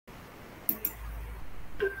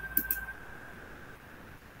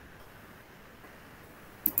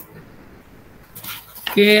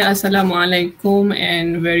Okay, Assalamualaikum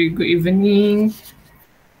and very good evening,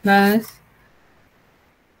 class.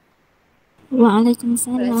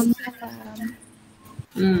 Waalaikumsalam.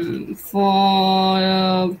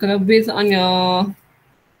 Kalau based on your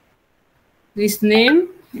list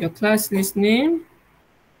name, your class list name,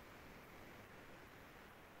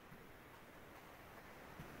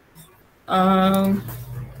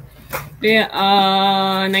 there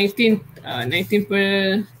are 19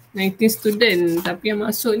 student, tapi yang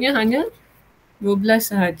masuknya hanya 12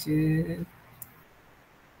 sahaja.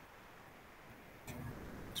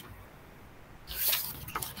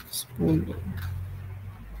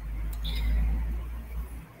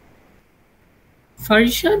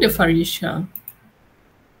 Farisha ada Farisha.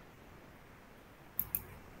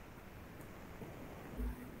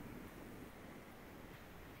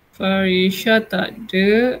 Farisha tak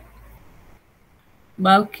ada.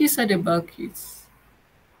 Balkis ada Balkis.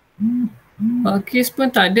 Balkis pun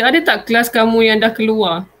tak ada. Ada tak kelas kamu yang dah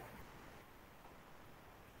keluar?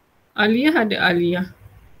 Aliyah ada Aliyah.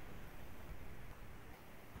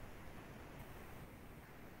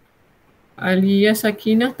 Aliyah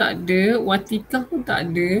Sakinah tak ada. Watikah pun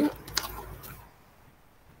tak ada.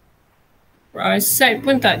 Rasad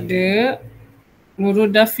pun tak ada.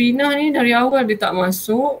 Nurul Dafina ni dari awal dia tak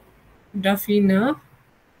masuk. Dafina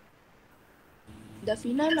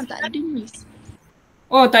memang tak ada, Miss.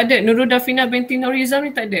 Oh, tak ada. Nurul Dafina binti Nurizam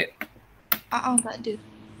ni tak ada? Tak ada.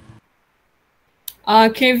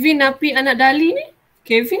 Kevin Napi anak Dali ni?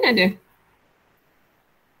 Kevin ada?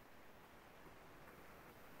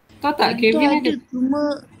 Tahu tak? Kevin ada.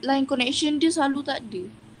 Cuma line connection dia selalu tak ada.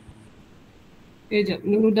 Sekejap.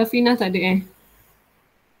 Nurul Dafina tak ada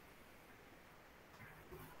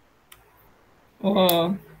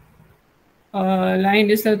line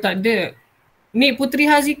dia selalu tak ada. Ni Putri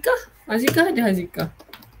Hazikah? Hazikah ada Hazikah?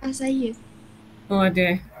 Saya.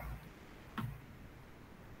 Ada.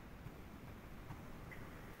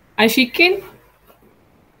 Ashikin?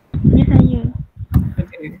 Ya, saya.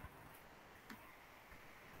 Ada.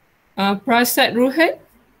 Prasad Ruhan?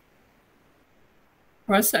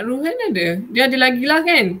 Prasad Ruhan ada? Dia ada lagi lah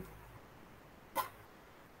kan?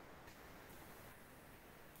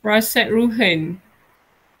 Prasad Ruhan.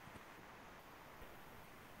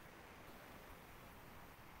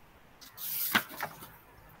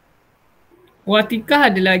 Watikah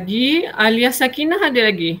ada lagi. Aliyah Sakinah ada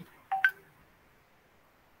lagi.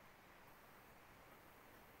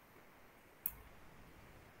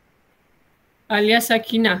 Aliyah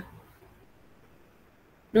Sakinah.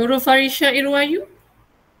 Nurul Farisha Irwayu?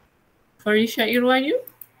 Farisha Irwayu?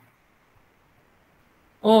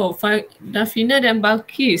 Dafina dan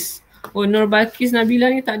Balkis. Nur Balkis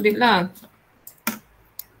Nabila ni tak ada lah.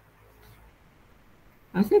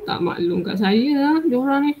 Asal tak maklum kat saya lah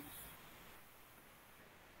diorang ni.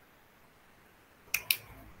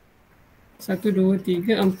 1, 2,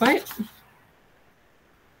 3, 4.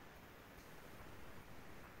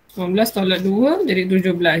 19 tolak 2 jadi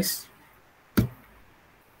 17.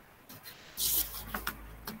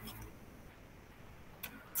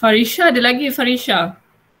 Farisha ada lagi Farisha.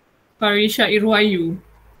 Farisha Irwayu.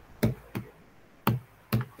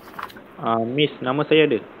 Miss, nama saya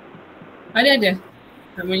ada. Ada.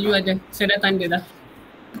 Nama you ada. Saya dah tanda dah.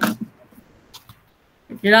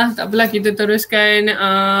 Okeylah, tak apalah kita teruskan.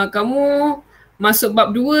 Kamu masuk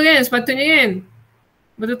bab 2 kan sepatutnya kan?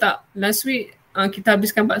 Betul tak? Last week kita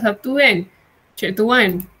habiskan bab 1 kan? Chapter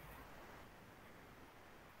 1.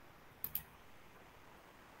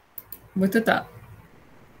 Betul tak?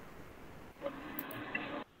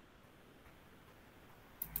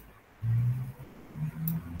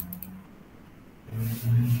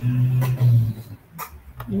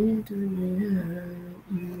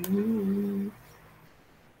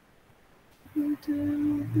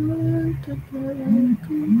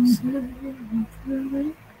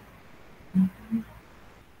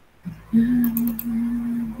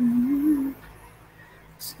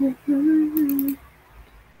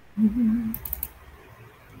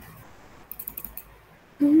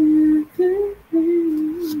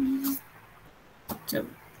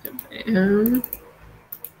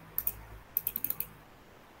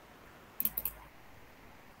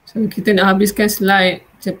 So kita nak habiskan slide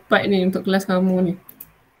cepat ni untuk kelas kamu ni.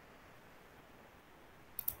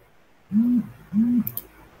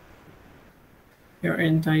 Your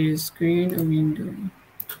entire screen a window.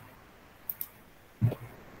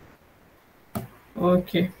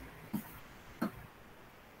 Okay.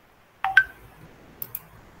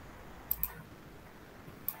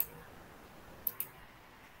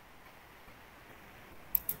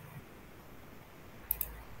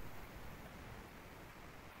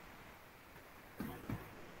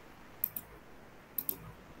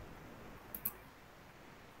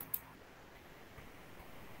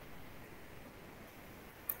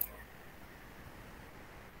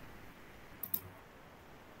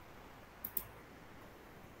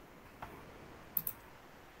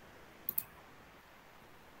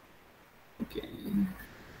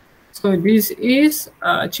 So this is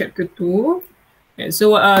chapter 2. Okay,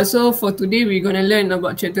 so for today we're gonna learn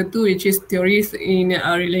about chapter 2, which is theories in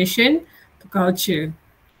relation to culture.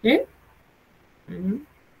 Okay.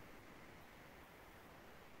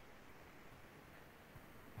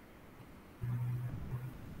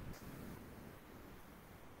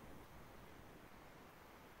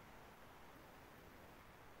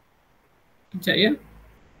 Sekejap ya.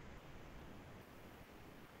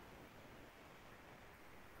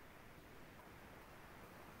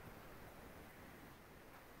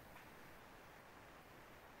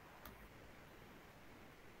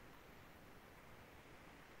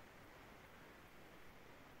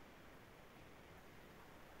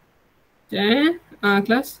 Sekejap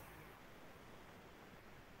kelas.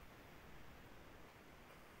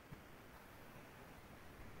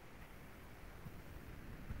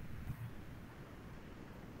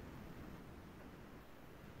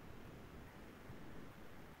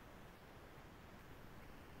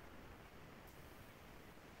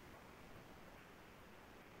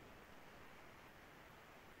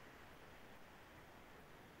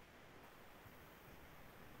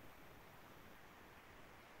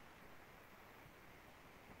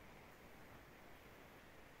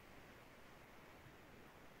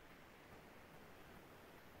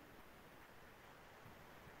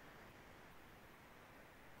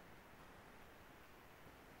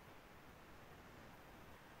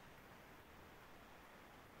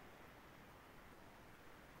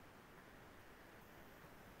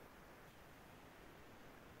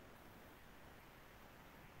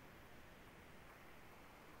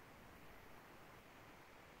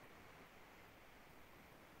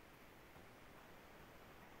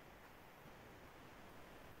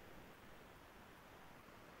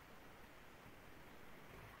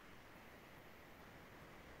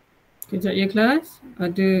 Sekejap ya kelas.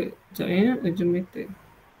 Ada, sekejap ya, ada method.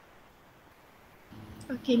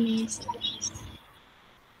 Okay, Miss.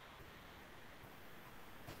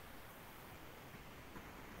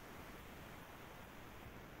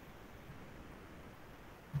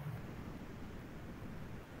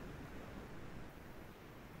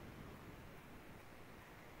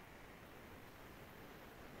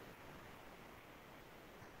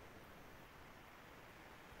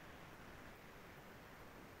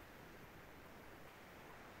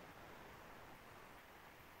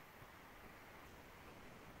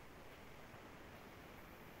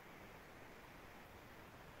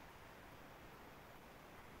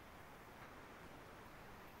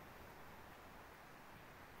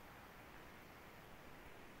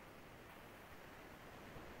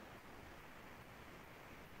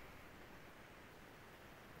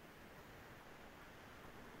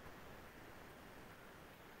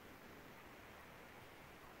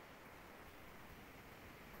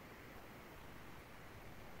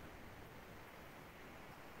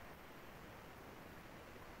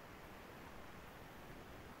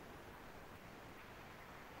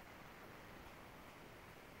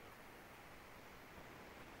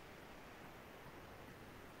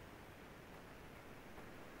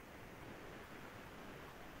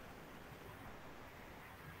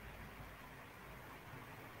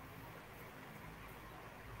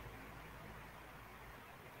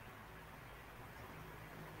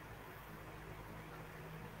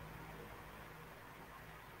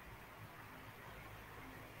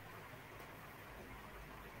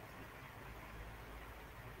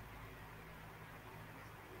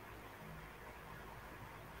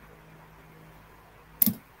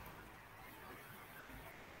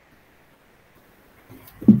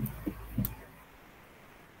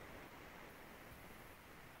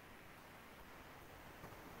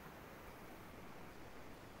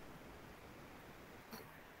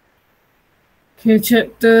 Okay,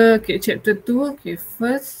 chapter 2. Okay,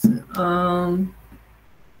 first,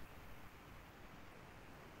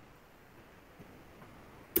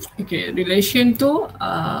 okay, relation to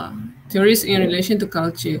theories in relation to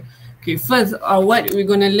culture. Okay, first, what we're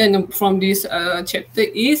gonna learn from this chapter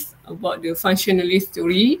is about the functionalist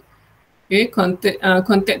theory, okay,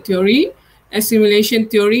 contact theory, assimilation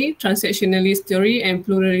theory, transactionalist theory, and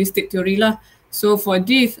pluralistic theory lah. So for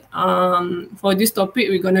this topic,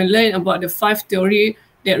 we're gonna learn about the 5 theory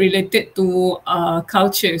that related to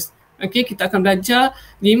cultures. Okay, kita akan belajar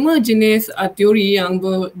 5 jenis teori yang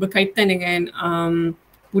berkaitan dengan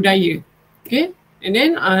budaya. Okay, and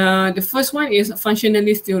then the first one is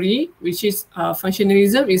functionalist theory, which is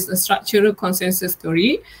functionalism is a structural consensus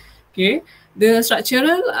theory. Okay, the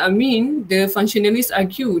structural mean the functionalists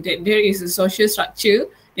argue that there is a social structure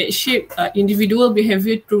that shape individual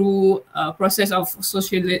behavior through process of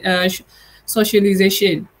socialization.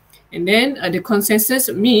 And then the consensus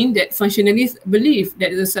mean that functionalists believe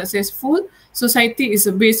that the successful society is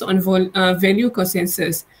based on value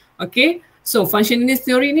consensus. Okay, so functionalist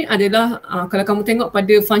theory ni adalah kalau kamu tengok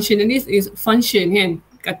pada functionalist is function kan,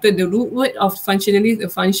 kata the root word of functionalist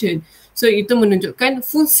is function. So itu menunjukkan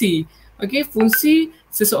fungsi. Okay, fungsi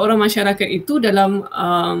seseorang masyarakat itu dalam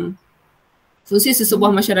fungsi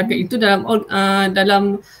sesebuah masyarakat itu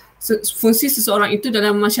fungsi seseorang itu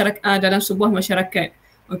dalam masyarakat, dalam sebuah masyarakat.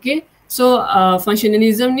 Okay, so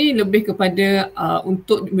functionalism ni lebih kepada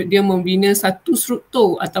untuk dia membina satu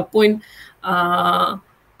struktur ataupun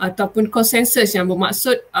konsensus yang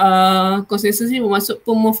bermaksud konsensus ni bermaksud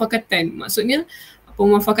pemufakatan. Maksudnya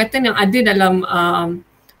pemufakatan yang ada dalam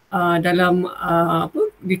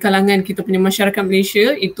di kalangan kita punya masyarakat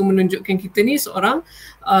Malaysia, itu menunjukkan kita ni seorang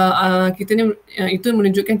itu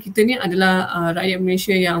menunjukkan kita ni adalah rakyat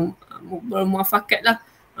Malaysia yang bermuafakat lah.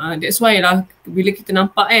 That's why lah bila kita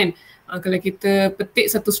nampak kan, kalau kita petik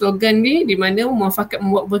satu slogan ni di mana muafakat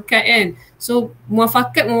membuat berkat kan. So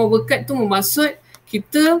muafakat membuat berkat tu bermaksud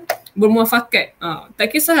kita bermuafakat. Tak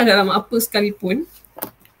kisah dalam apa sekalipun,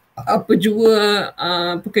 apa jua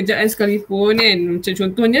pekerjaan sekalipun kan. Macam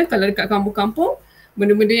contohnya kalau dekat kampung-kampung,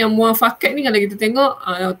 benda-benda yang muafakat ni kalau kita tengok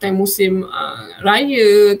time musim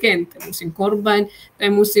raya kan, time musim korban,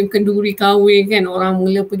 time musim kenduri kahwin kan, orang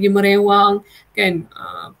mula pergi merewang kan,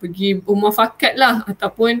 pergi bermuafakat lah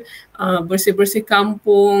ataupun bersih-bersih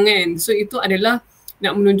kampung kan. So itu adalah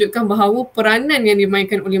nak menunjukkan bahawa peranan yang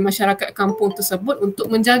dimainkan oleh masyarakat kampung tersebut untuk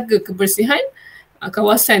menjaga kebersihan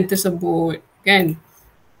kawasan tersebut kan.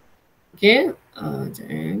 Okay,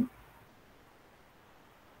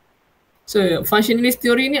 so functionalist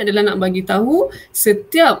theory ni adalah nak bagi tahu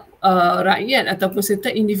setiap rakyat ataupun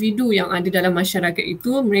setiap individu yang ada dalam masyarakat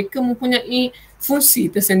itu, mereka mempunyai fungsi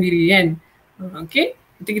tersendiri kan. Okay,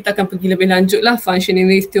 nanti kita akan pergi lebih lanjut lah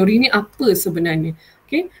functionalist theory ni apa sebenarnya.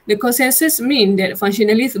 Okay, the consensus mean that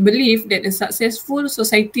functionalists believe that a successful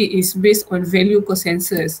society is based on value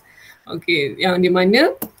consensus. Okay, yang di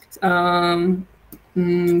mana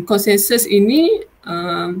konsensus ini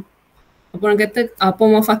apa orang kata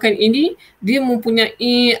pemuafakan ini dia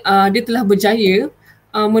mempunyai dia telah berjaya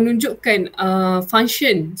menunjukkan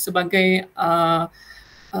function sebagai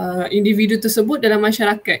individu tersebut dalam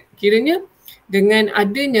masyarakat. Kiranya dengan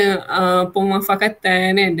adanya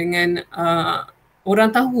pemuafakatan kan, dengan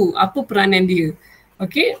orang tahu apa peranan dia.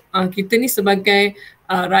 Okey, kita ni sebagai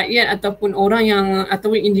rakyat ataupun orang yang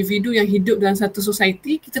ataupun individu yang hidup dalam satu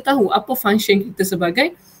society, kita tahu apa function kita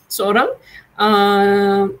sebagai seorang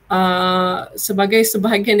sebagai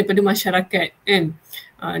sebahagian daripada masyarakat kan.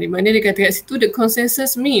 Di mana dia kata kat situ, the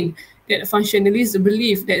consensus mean that functionalists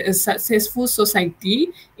believe that a successful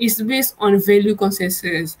society is based on value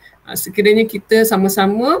consensus. Sekiranya kita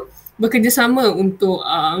sama-sama bekerjasama untuk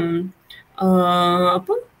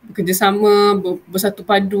bekerjasama, bersatu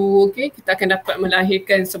padu, okay, kita akan dapat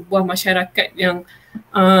melahirkan sebuah masyarakat yang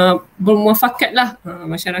bermuafakat lah,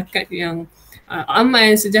 masyarakat yang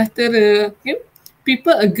aman, sejahtera. Okay.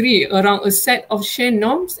 People agree around a set of shared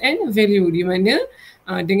norms and value, di mana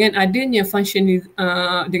dengan adanya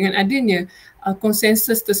dengan adanya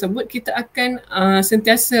konsensus tersebut, kita akan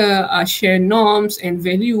sentiasa share norms and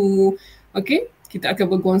value. Okay, kita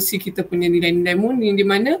akan berkongsi kita punya nilai-nilai murni, di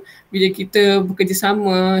mana bila kita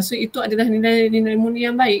bekerjasama, so itu adalah nilai-nilai murni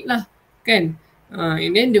yang baik lah kan.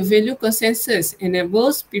 And then the value consensus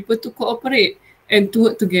enables people to cooperate and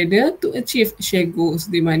to work together to achieve shared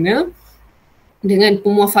goals, di mana dengan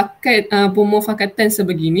pemufakatan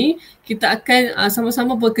sebegini, kita akan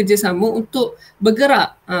sama-sama bekerjasama untuk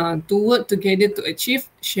bergerak to work together to achieve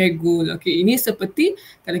shared goal. Okay, ini seperti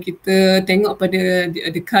kalau kita tengok pada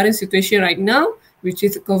the current situation right now, which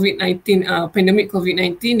is COVID-19, pandemic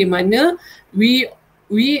COVID-19, di mana we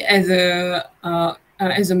as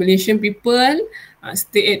a Malaysian people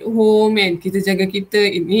stay at home and kita jaga kita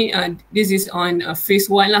ini, this is on phase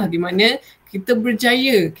 1 lah, di mana kita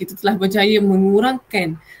telah berjaya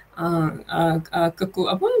mengurangkan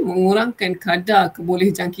mengurangkan kadar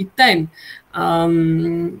kebolehjangkitan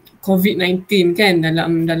COVID-19 kan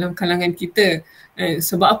dalam kalangan kita.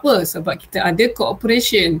 Sebab apa? Sebab kita ada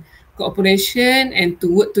cooperation and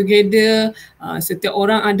to work together. Setiap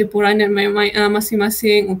orang ada peranan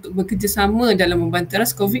masing-masing untuk bekerjasama dalam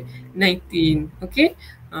membanteras COVID-19. Okay?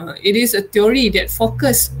 It is a theory that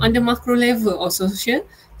focus on the macro level of social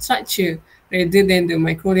structure rather than the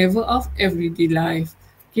micro level of everyday life.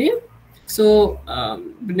 Okay, so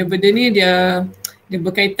benda-benda ni dia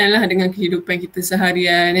berkaitan lah dengan kehidupan kita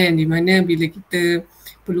seharian kan, di mana bila kita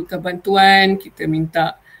perlukan bantuan, kita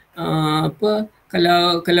minta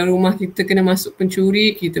kalau rumah kita kena masuk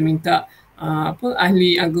pencuri, kita minta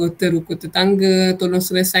ahli anggota rukun tetangga, tolong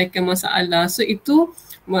selesaikan masalah. So itu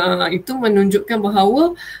menunjukkan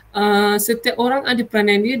bahawa setiap orang ada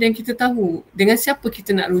peranan dia dan kita tahu dengan siapa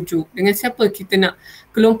kita nak rujuk, dengan siapa kita nak,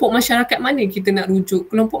 kelompok masyarakat mana kita nak rujuk,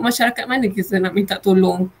 kelompok masyarakat mana kita nak minta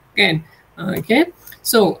tolong, kan? Okay.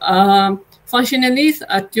 So functionalist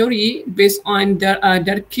theory based on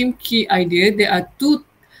Durkheim key idea, there are two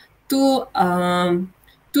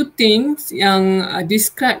things yang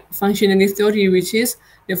describe functionalist theory, which is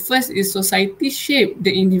the first is society shape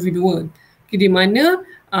the individual. Okay, di mana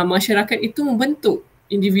masyarakat itu membentuk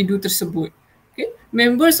individu tersebut. Okay.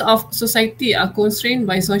 Members of society are constrained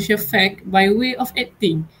by social fact by way of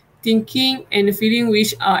acting, thinking and feeling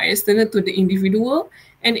which are external to the individual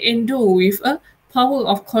and endowed with a power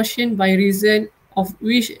of caution by reason of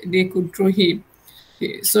which they control him.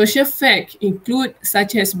 Okay. Social facts include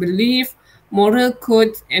such as belief, moral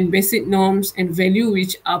codes and basic norms and value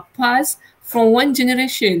which are passed from one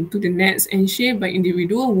generation to the next and shaped by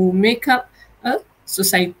individuals who make up a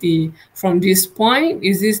society. From this point,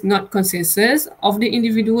 it is not consensus of the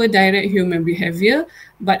individual direct human behavior,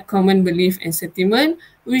 but common belief and sentiment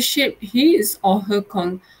which shape his or her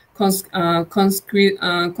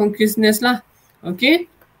consciousness lah. Okay.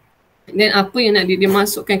 Dan apa yang nak dia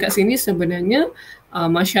masukkan kat sini sebenarnya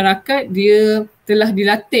masyarakat dia telah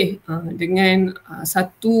dilatih dengan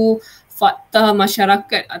satu fakta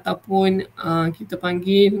masyarakat ataupun kita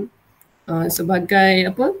panggil sebagai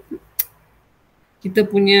apa, kita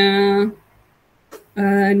punya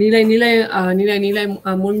nilai-nilai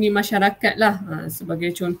murni masyarakat lah.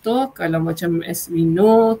 Sebagai contoh, kalau macam as we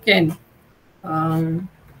know kan,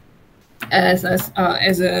 as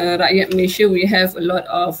a rakyat Malaysia, we have a lot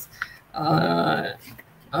of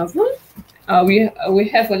we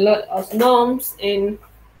have a lot of norms and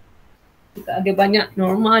kita ada banyak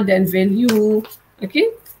norma dan value.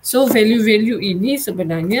 Okay, so value-value ini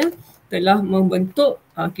sebenarnya telah membentuk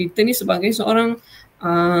kita ni sebagai seorang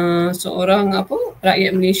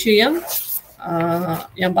rakyat Malaysia yang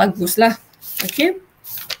bagus lah. Okay,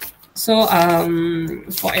 so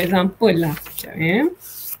for example lah,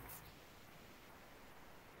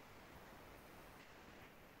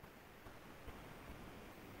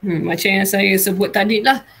 macam yang saya sebut tadi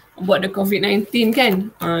lah, buat the COVID-19 kan,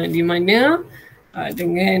 di mana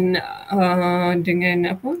dengan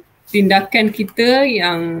apa, tindakan kita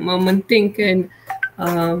yang mementingkan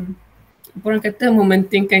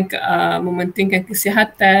mementingkan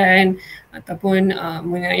kesihatan ataupun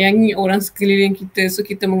menyayangi orang sekeliling kita, so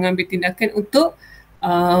kita mengambil tindakan untuk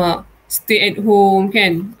stay at home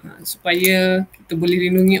kan, supaya kita boleh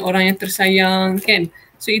lindungi orang yang tersayang kan.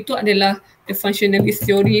 So itu adalah the functionalist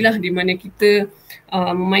theory lah, di mana kita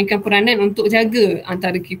memainkan peranan untuk jaga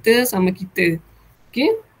antara kita sama kita. Okay.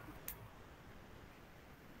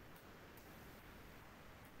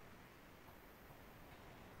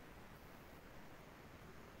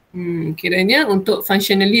 Kiranya untuk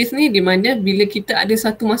functionalist ni, di mana bila kita ada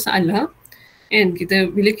satu masalah kan,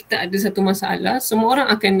 bila kita ada satu masalah, semua orang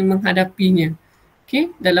akan menghadapinya.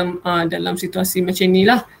 Okay, dalam situasi macam ni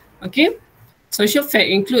lah. Okay. Social fact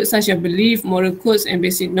include such a belief, moral codes and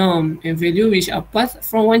basic norm and value which are passed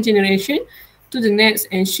from one generation to the next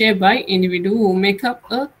and shared by individuals who make up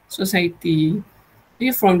a society.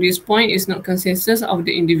 Okay, from this point, it's not consensus of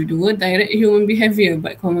the individual direct human behavior,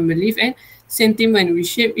 but common belief and sentiment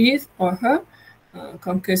which shape his or her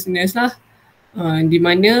consciousness lah. Di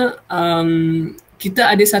mana kita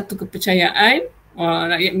ada satu kepercayaan,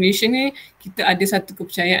 rakyat Malaysia ni kita ada satu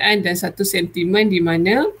kepercayaan dan satu sentimen, di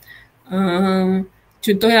mana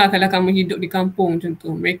contohnya kalau kamu hidup di kampung,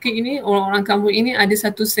 contoh mereka ini, orang-orang kampung ini ada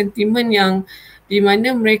satu sentimen yang di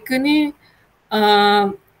mana mereka ni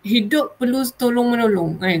hidup perlu tolong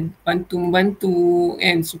menolong kan, bantu-membantu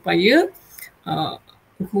kan, supaya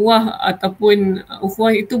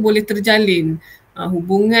ukhuwah itu boleh terjalin,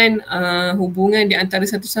 hubungan di antara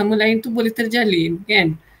satu sama lain tu boleh terjalin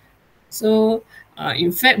kan. So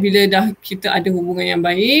in fact, bila dah kita ada hubungan yang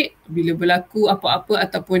baik, bila berlaku apa-apa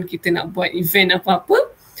ataupun kita nak buat event apa-apa,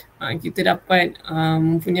 kita dapat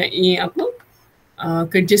mempunyai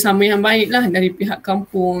kerjasama yang baik lah dari pihak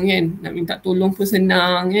kampung kan, nak minta tolong pun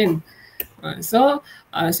senang kan. So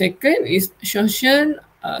second is social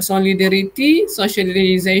solidarity,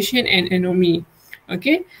 socialization and economy.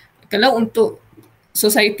 Okay, kalau untuk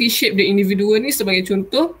society shape the individual ni, sebagai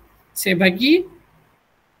contoh saya bagi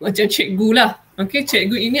macam cikgu lah. Okay,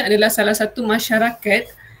 cikgu ini adalah salah satu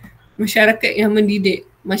masyarakat yang mendidik,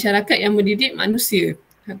 manusia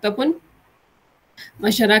ataupun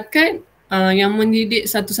masyarakat yang mendidik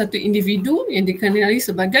satu-satu individu yang dikenali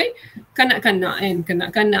sebagai kanak-kanak kan,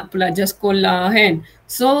 kanak-kanak pelajar sekolah kan.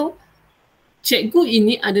 So cikgu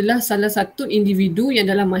ini adalah salah satu individu yang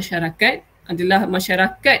dalam masyarakat,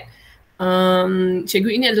 cikgu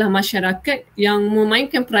ini adalah masyarakat yang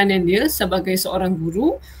memainkan peranan dia sebagai seorang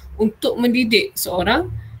guru untuk mendidik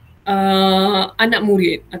seorang anak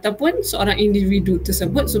murid ataupun seorang individu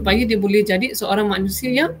tersebut supaya dia boleh jadi seorang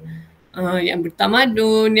manusia yang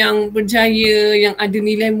bertamadun, yang berjaya, yang ada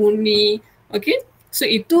nilai murni. Okay? So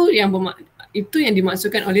itu yang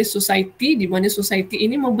dimaksudkan oleh society, di mana society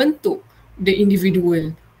ini membentuk the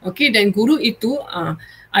individual. Okay? Dan guru itu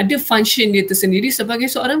ada function dia tersendiri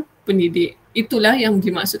sebagai seorang pendidik. Itulah yang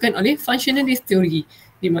dimaksudkan oleh functionalist theory,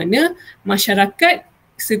 di mana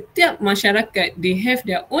setiap masyarakat they have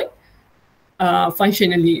their own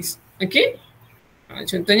functionalist. Okay?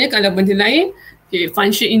 Contohnya kalau benda lain,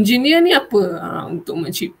 function engineer ni apa? Untuk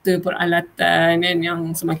mencipta peralatan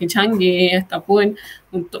yang semakin canggih ataupun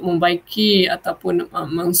untuk membaiki ataupun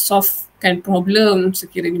mensolvekan problem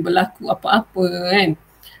sekiranya berlaku apa-apa kan.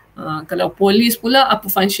 Kalau polis pula, apa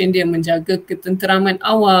function dia? Menjaga ketenteraman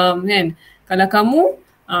awam kan. Kalau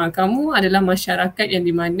kamu adalah masyarakat yang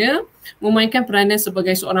di mana memainkan peranan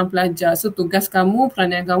sebagai seorang pelajar. So tugas kamu,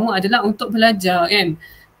 peranan kamu adalah untuk belajar kan.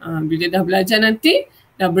 Bila dah belajar nanti,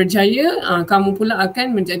 dah berjaya, kamu pula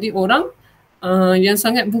akan menjadi orang yang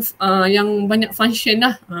sangat yang banyak function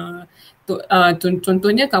lah.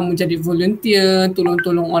 Contohnya kamu jadi volunteer,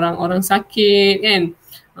 tolong-tolong orang-orang sakit kan.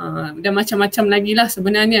 Dan macam-macam lagi lah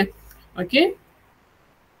sebenarnya. Okay.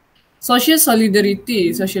 Social solidarity,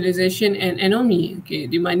 socialization and anomie. Okay,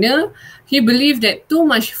 di mana he believed that too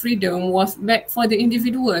much freedom was bad for the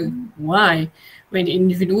individual. Why? When the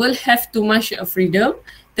individual have too much freedom,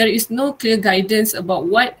 there is no clear guidance about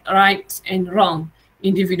what right and wrong.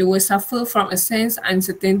 Individuals suffer from a sense of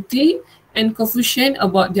uncertainty and confusion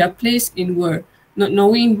about their place in world, not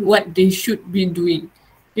knowing what they should be doing.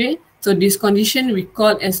 Okay, so this condition we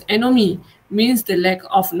call as anomie, means the lack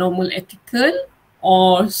of normal ethical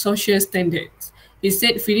or social standards. He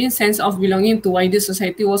said feeling sense of belonging to wider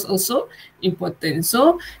society was also important.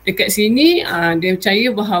 So dekat sini dia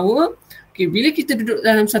percaya bahawa bila kita duduk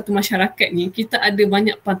dalam satu masyarakat ni, kita ada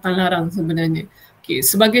banyak pantang larang sebenarnya.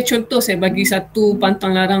 Sebagai contoh, saya bagi satu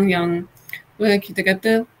pantang larang yang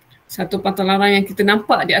satu pantang larang yang kita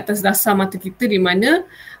nampak di atas dasar mata kita, di mana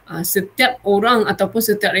setiap orang ataupun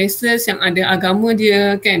setiap races yang ada agama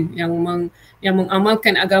dia kan, yang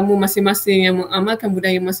mengamalkan agama masing-masing, yang mengamalkan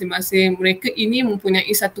budaya masing-masing, mereka ini mempunyai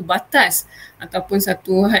satu batas ataupun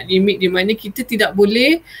satu had limit di mana kita tidak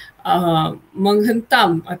boleh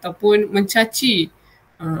menghentam ataupun mencaci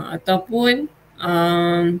ataupun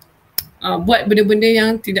buat benda-benda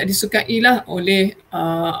yang tidak disukai lah oleh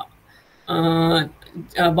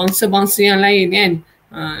bangsa-bangsa yang lain kan.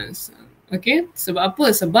 Okay, sebab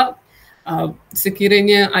apa? Sebab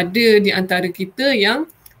sekiranya ada di antara kita yang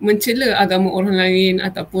mencela agama orang lain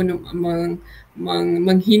ataupun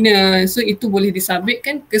menghina, so itu boleh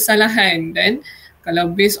disabitkan kesalahan, dan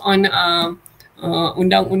kalau based on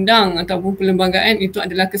undang-undang ataupun perlembagaan, itu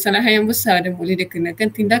adalah kesalahan yang besar dan boleh dikenakan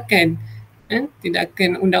tindakan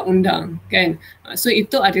undang-undang kan. So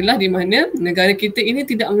itu adalah di mana negara kita ini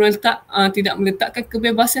tidak meletakkan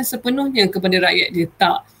kebebasan sepenuhnya kepada rakyat dia,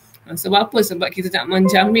 tak. Sebab apa? Sebab kita tak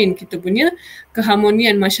menjamin kita punya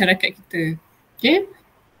keharmonian masyarakat kita. Okay.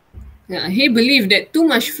 He believed that too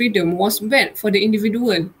much freedom was bad for the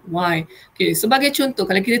individual. Why? Okay, sebagai contoh,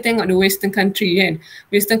 kalau kita tengok the Western country kan,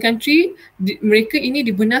 Western country, mereka ini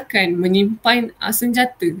dibenarkan menyimpan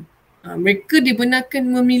senjata. Mereka dibenarkan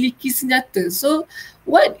memiliki senjata. So,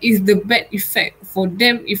 what is the bad effect for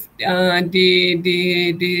them if they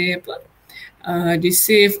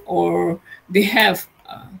save or they have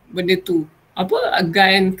benda tu?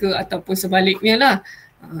 Gun ke ataupun sebaliknya lah.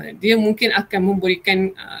 Dia mungkin akan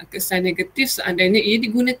memberikan kesan negatif seandainya ia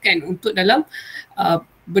digunakan untuk dalam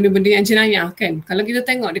benda-benda yang jenayah kan. Kalau kita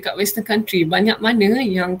tengok dekat Western country, banyak mana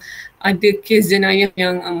yang ada kes jenayah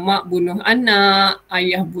yang mak bunuh anak,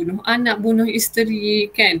 ayah bunuh anak, bunuh isteri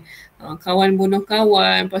kan, kawan bunuh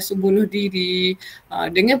kawan, lepas tu bunuh diri.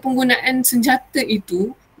 Dengan penggunaan senjata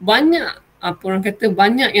itu, banyak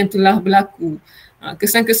banyak yang telah berlaku.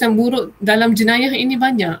 Kesan-kesan buruk dalam jenayah ini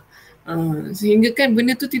banyak. Sehingga kan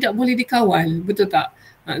benda tu tidak boleh dikawal, betul tak?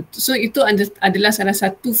 So itu adalah salah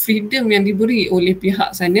satu freedom yang diberi oleh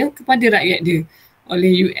pihak sana kepada rakyat dia,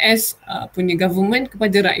 oleh US punya government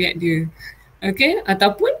kepada rakyat dia. Okay,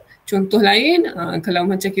 ataupun contoh lain, kalau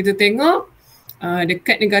macam kita tengok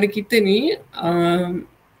dekat negara kita ni,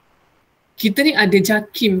 kita ni ada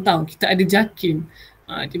JAKIM tau, kita ada JAKIM.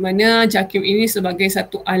 Di mana JAKIM ini sebagai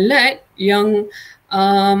satu alat yang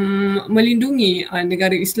melindungi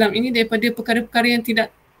negara Islam ini daripada perkara-perkara yang tidak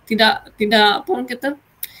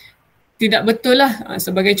tidak betul lah.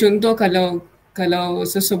 Sebagai contoh, kalau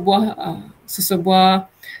sesebuah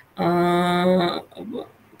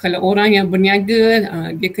kalau orang yang berniaga,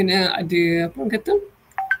 dia kena ada apa orang kata,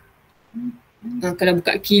 kalau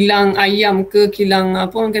buka kilang ayam ke, kilang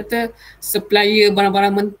apa orang kata, supplier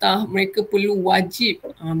barang-barang mentah, mereka perlu wajib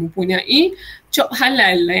mempunyai cop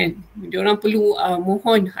halal kan. Diorang perlu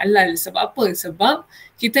mohon halal. Sebab apa? Sebab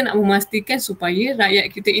kita nak memastikan supaya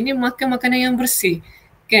rakyat kita ini makan makanan yang bersih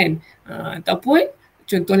kan. Ataupun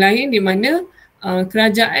contoh lain di mana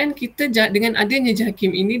kerajaan kita dengan adanya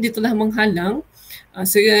JAKIM ini, dia telah menghalang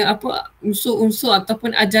unsur-unsur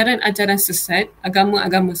ataupun ajaran-ajaran sesat,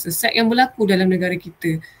 agama-agama sesat yang berlaku dalam negara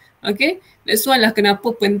kita. Okay, that's why lah kenapa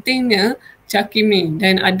pentingnya JAKIM ni.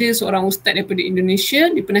 Dan ada seorang ustaz daripada Indonesia,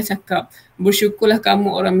 dia pernah cakap, bersyukurlah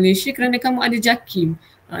kamu orang Malaysia kerana kamu ada JAKIM.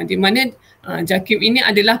 Di mana JAKIM ini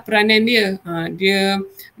adalah peranan dia. Dia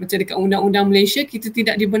macam dekat undang-undang Malaysia, kita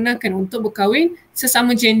tidak dibenarkan untuk berkahwin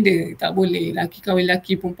sesama gender. Tak boleh. Laki kahwin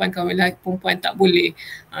laki, perempuan kahwin perempuan, tak boleh.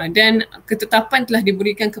 Dan ketetapan telah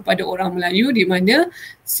diberikan kepada orang Melayu di mana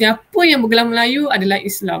siapa yang bergelar Melayu adalah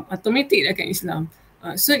Islam. Automatik akan Islam.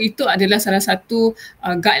 So itu adalah salah satu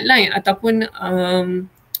guideline ataupun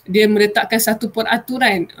dia meletakkan satu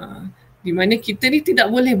peraturan di mana kita ni tidak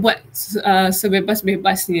boleh buat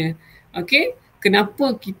sebebas-bebasnya. Okay?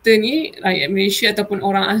 Kenapa kita ni, rakyat Malaysia ataupun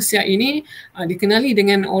orang Asia ini dikenali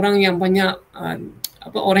dengan orang yang banyak,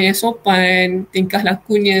 orang yang sopan, tingkah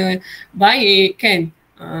lakunya baik kan.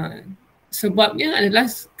 Sebabnya adalah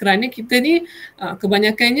kerana kita ni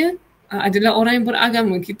kebanyakannya adalah orang yang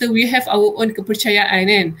beragama. We have our own kepercayaan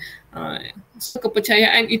kan. So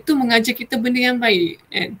kepercayaan itu mengajar kita benda yang baik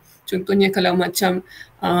kan. Contohnya kalau macam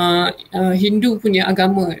Hindu punya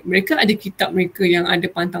agama, mereka ada kitab mereka yang ada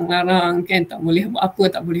pantang larang kan, tak boleh buat apa,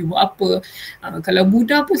 tak boleh buat apa. Kalau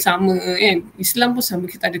Buddha pun sama kan, Islam pun sama,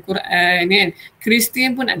 kita ada Quran kan,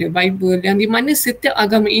 Kristian pun ada Bible, yang di mana setiap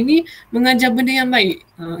agama ini mengajar benda yang baik.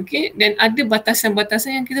 Okay? Dan ada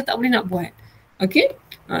batasan-batasan yang kita tak boleh nak buat. Okay?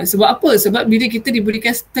 Sebab apa? Sebab bila kita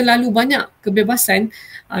diberikan terlalu banyak kebebasan,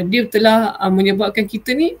 dia telah menyebabkan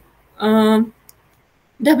kita ni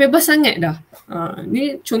dah bebas sangat dah.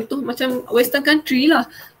 Ni contoh macam Western country lah.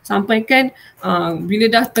 Sampaikan bila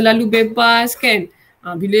dah terlalu bebas kan.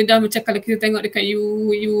 Bila dah macam kalau kita tengok dekat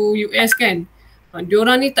US kan.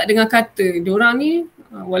 Diorang ni tak dengar kata. Diorang ni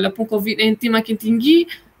walaupun COVID-19 makin tinggi,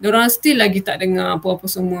 diorang still lagi tak dengar apa-apa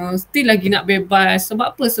semua. Still lagi nak bebas.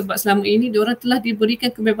 Sebab apa? Sebab selama ini diorang telah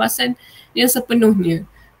diberikan kebebasan yang sepenuhnya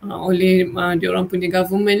oleh diorang punya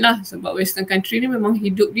government lah. Sebab Western country ni memang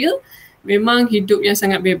hidup yang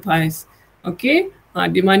sangat bebas. Okay?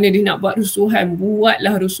 Di mana dia nak buat rusuhan,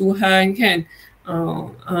 buatlah rusuhan kan.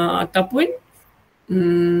 Ataupun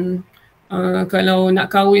kalau nak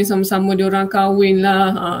kahwin sama-sama diorang kahwin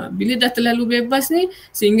lah. Bila dah terlalu bebas ni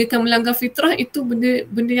sehingga kan melanggar fitrah, itu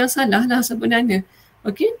benda yang salah lah sebenarnya.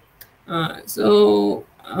 Okay?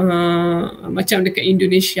 Macam dekat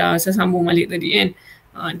Indonesia, saya sambung balik tadi kan.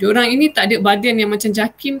 Diorang ini tak ada badan yang macam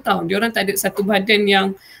JAKIM tau. Diorang tak ada satu badan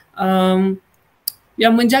yang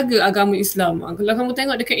menjaga agama Islam. Kalau kamu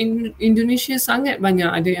tengok dekat Indonesia sangat banyak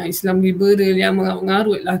ada yang Islam liberal yang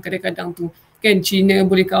mengarut lah kadang-kadang tu. Kan Cina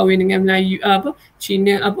boleh kahwin dengan Melayu,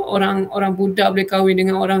 orang Buddha boleh kahwin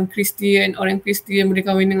dengan orang Kristian, orang Kristian boleh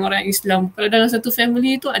kahwin dengan orang Islam. Kalau dalam satu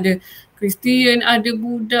family tu ada Kristian, ada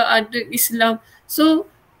Buddha, ada Islam. So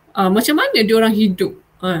macam mana dia orang hidup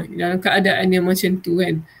dalam keadaan yang macam tu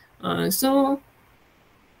kan. So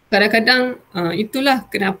kadang-kadang itulah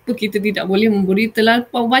kenapa kita tidak boleh memberi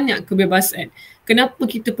terlampau banyak kebebasan. Kenapa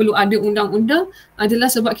kita perlu ada undang-undang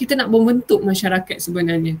adalah sebab kita nak membentuk masyarakat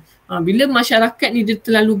sebenarnya. Bila masyarakat ni dia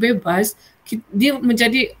terlalu bebas, dia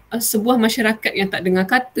menjadi sebuah masyarakat yang tak dengar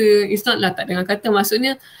kata. It's not lah tak dengar kata,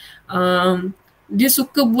 maksudnya dia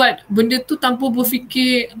suka buat benda tu tanpa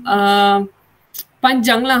berfikir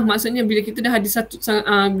panjang lah. Maksudnya bila kita dah ada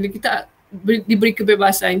bila kita diberi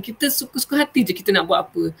kebebasan, kita suka-suka hati je kita nak buat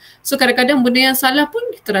apa. So kadang-kadang benda yang salah pun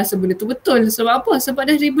kita rasa benda tu betul. Sebab apa? Sebab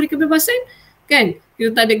dah diberi kebebasan kan.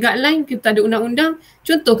 Kita tak ada guideline, kita tak ada undang-undang.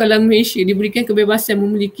 Contoh kalau Malaysia diberikan kebebasan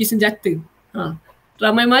memiliki senjata.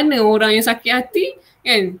 Ramai mana orang yang sakit hati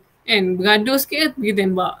kan bergaduh sikit pergi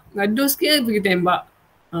tembak. Gaduh sikit pergi tembak.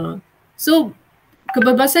 So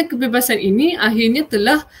kebebasan-kebebasan ini akhirnya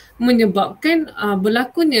telah menyebabkan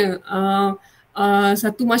berlakunya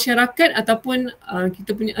satu masyarakat ataupun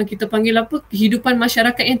kita panggil apa, kehidupan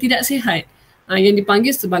masyarakat yang tidak sihat, yang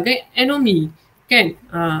dipanggil sebagai anomi kan.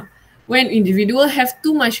 When individual have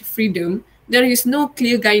too much freedom, there is no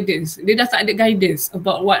clear guidance. Dia dah tak ada guidance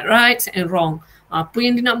about what rights and wrong. Apa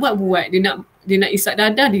yang dia nak buat, dia nak isap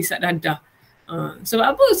dadah, dia isap dadah. Sebab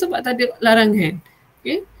apa? Sebab tak ada larangan.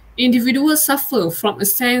 Okay? Individuals suffer from a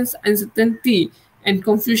sense uncertainty and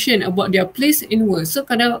confusion about their place in world. So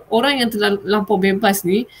kadang orang yang terlampau bebas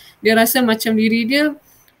ni, dia rasa macam diri dia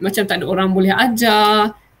macam tak ada orang boleh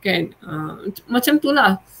ajar, kan? Macam tu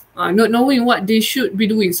lah. Not knowing what they should be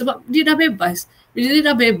doing. Sebab dia dah bebas. Bila dia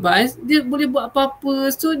dah bebas, dia boleh buat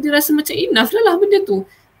apa-apa. So dia rasa macam enough lah benda tu.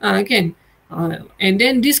 Kan? And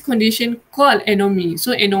then this condition called anomie.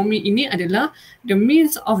 So anomie ini adalah the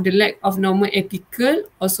means of the lack of normal ethical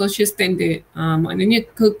or social standard.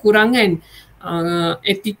 Maknanya kekurangan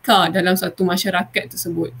etika dalam satu masyarakat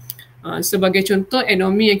tersebut. Sebagai contoh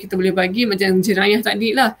anomie yang kita boleh bagi macam jenayah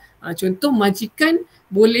tadi lah. Contoh majikan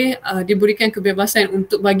boleh diberikan kebebasan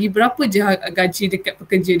untuk bagi berapa je gaji dekat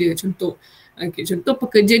pekerja dia. Contoh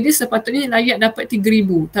pekerja dia sepatutnya layak dapat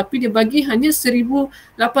 3,000 tapi dia bagi hanya 1,800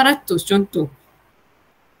 contoh.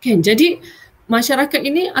 Jadi masyarakat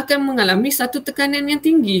ini akan mengalami satu tekanan yang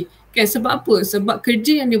tinggi. Sebab apa? Sebab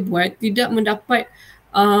kerja yang dia buat tidak mendapat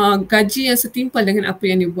gaji yang setimpal dengan apa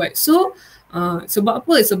yang dia buat. So sebab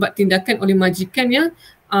apa? Sebab tindakan oleh majikan yang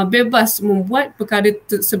bebas membuat perkara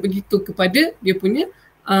sebegitu kepada dia punya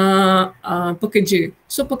pekerja.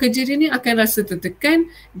 So pekerja dia ni akan rasa tertekan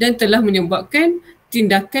dan telah menyebabkan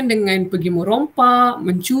tindakan dengan pergi merompak,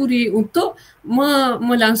 mencuri untuk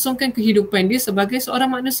melangsungkan kehidupan dia sebagai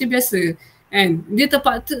seorang manusia biasa. Kan?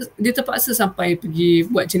 Dia terpaksa sampai pergi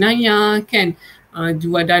buat jenayah, kan?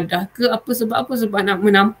 Jual dadah ke apa sebab nak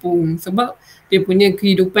menampung, sebab dia punya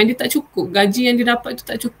kehidupan dia tak cukup, gaji yang dia dapat tu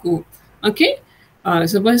tak cukup. Okay?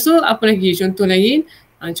 Sebab tu apa lagi contoh lain?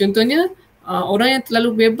 Contohnya orang yang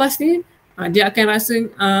terlalu bebas ni dia akan rasa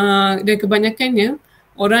dan kebanyakannya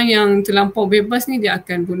orang yang terlampau bebas ni dia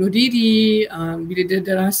akan bunuh diri bila dia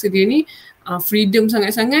rasa dia ni freedom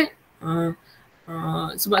sangat-sangat.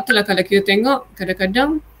 Sebab itulah kalau kita tengok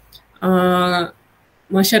kadang-kadang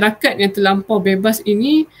masyarakat yang terlampau bebas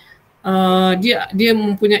ini dia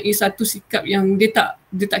mempunyai satu sikap yang dia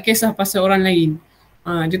tak kisah pasal orang lain.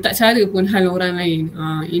 Dia tak cara pun hal orang lain.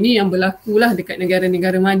 Ini yang berlaku lah dekat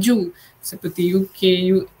negara-negara maju seperti UK,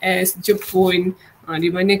 US, Jepun, di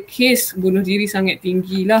mana kes bunuh diri sangat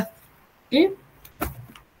tinggi lah. Okay?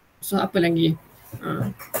 So apa lagi?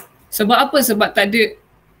 Sebab apa? Sebab tak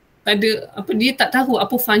ada apa, dia tak tahu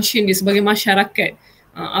apa function dia sebagai masyarakat.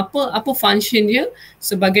 Apa function dia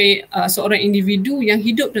sebagai seorang individu yang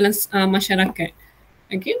hidup dalam masyarakat.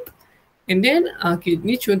 Okay? And then,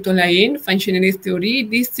 ni contoh lain, functionalist theory.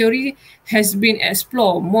 This theory has been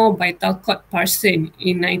explored more by Talcott Parson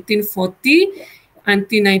in 1940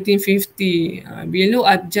 until 1950. Below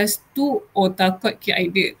are just two of Talcott key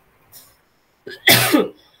ideas.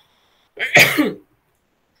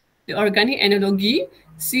 The organic analogy,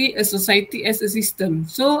 see a society as a system.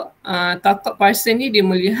 So, Talcott Parson ni dia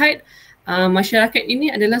melihat masyarakat ini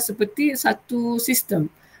adalah seperti satu sistem.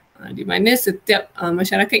 Di mana setiap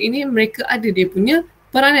masyarakat ini mereka ada dia punya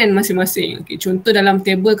peranan masing-masing. Contoh dalam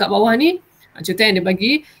table kat bawah ni, contoh yang dia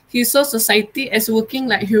bagi, he saw society as working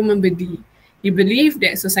like human body. He believed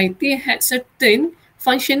that society had certain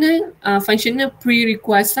functional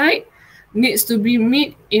prerequisite needs to be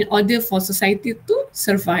met in order for society to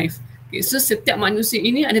survive. So setiap manusia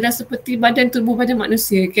ini adalah seperti tubuh badan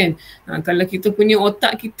manusia, kan? Kalau kita punya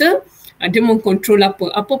otak kita, dia mengkontrol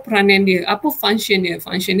apa peranan dia, apa function dia.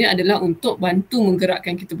 Function dia adalah untuk bantu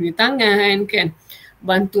menggerakkan kita punya tangan, kan?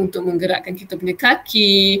 Bantu untuk menggerakkan kita punya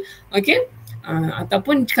kaki, okay?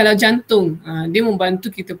 Ataupun kalau jantung, dia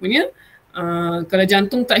membantu kita punya, kalau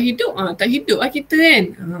jantung tak hidup lah kita, kan?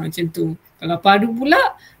 Macam tu. Kalau padu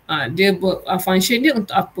pula, dia function dia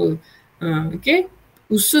untuk apa? Okay?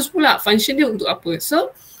 Usus pula, function dia untuk apa?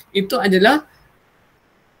 So, itu adalah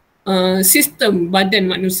sistem badan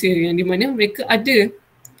manusia yang di mana mereka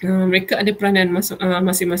ada peranan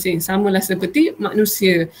masing-masing. Samalah seperti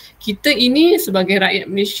manusia. Kita ini sebagai rakyat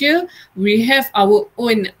Malaysia, we have our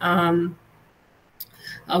own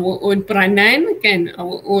peranan, kan?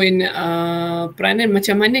 Our own peranan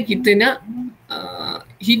macam mana kita nak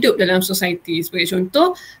hidup dalam society. Sebagai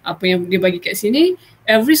contoh, apa yang dia bagi kat sini,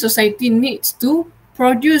 every society needs to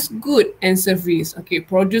produce good and service. Okay,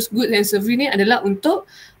 produce good and service ni adalah untuk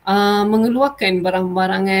mengeluarkan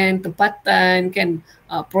barang-barangan, tempatan, kan,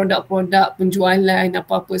 produk-produk, penjualan,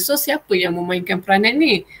 apa-apa. So siapa yang memainkan peranan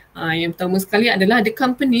ni? Yang pertama sekali adalah the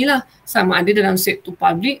company lah, sama ada dalam sektor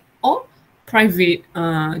public or private.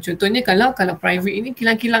 Contohnya kalau private ini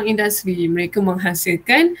kilang-kilang industri, mereka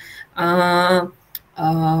menghasilkan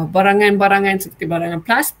barangan-barangan seperti barangan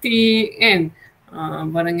plastik, kan,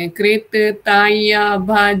 barangan kereta, tayar,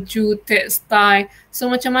 baju, tekstil, so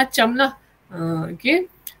macam-macam lah. Okay.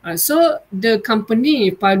 So the company,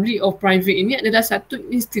 public or private ini adalah satu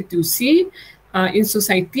institusi in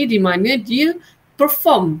society di mana dia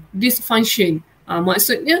perform this function.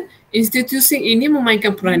 Maksudnya institusi ini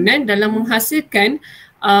memainkan peranan dalam menghasilkan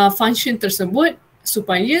function tersebut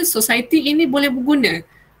supaya society ini boleh berguna.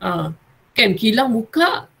 Kan kilang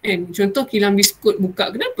buka kan, contoh kilang biskut buka,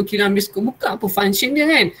 kenapa kilang biskut buka, apa function dia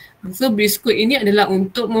kan. So biskut ini adalah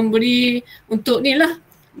untuk memberi, untuk ni lah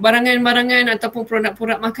barangan-barangan ataupun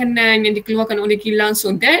produk-produk makanan yang dikeluarkan oleh kilang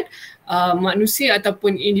so that manusia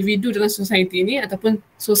ataupun individu dalam society ini ataupun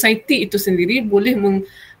society itu sendiri boleh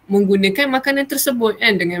menggunakan makanan tersebut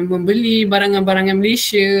kan, dengan membeli barangan-barangan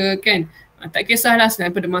Malaysia kan. Tak kisahlah selain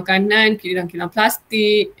daripada makanan, kilang-kilang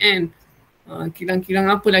plastik kan, kilang-kilang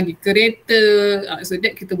apa lagi, kereta, so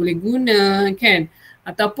that kita boleh guna kan,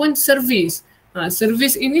 ataupun servis.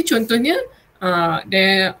 Servis ini contohnya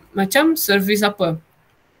dia macam servis apa,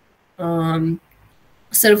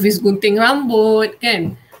 servis gunting rambut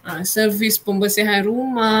kan, servis pembersihan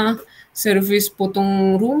rumah, servis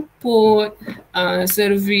potong rumput,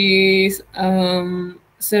 servis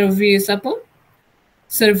servis apa,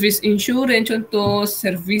 servis insurans contoh,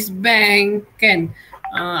 servis bank kan.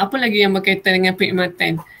 Apa lagi yang berkaitan dengan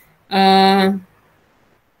perkhidmatan?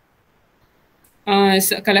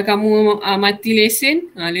 Kalau kamu mati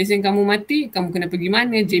lesen, lesen kamu mati, kamu kena pergi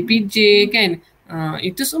mana, JPJ kan.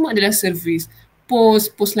 Itu semua adalah servis.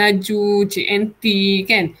 Pos laju, JNT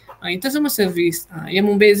kan. Itu semua servis. Yang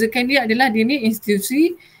membezakan dia adalah dia ni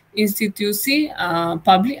institusi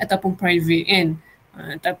public ataupun private kan.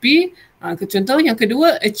 Tapi contoh yang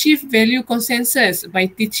kedua, achieve value consensus by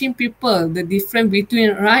teaching people the difference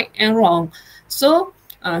between right and wrong. So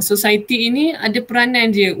society ini ada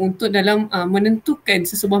peranan dia untuk dalam menentukan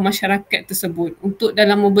sesebuah masyarakat tersebut, untuk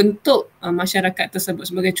dalam membentuk masyarakat tersebut.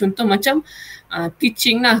 Sebagai contoh macam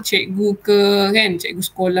teaching lah, cikgu ke kan, cikgu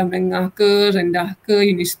sekolah menengah ke, rendah ke,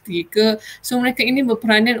 universiti ke. So mereka ini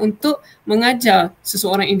berperanan untuk mengajar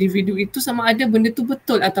seseorang individu itu sama ada benda tu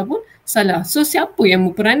betul ataupun salah. So siapa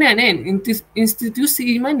yang berperanan kan?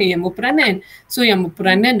 Institusi mana yang berperanan? So yang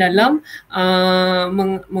berperanan dalam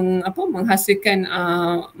menghasilkan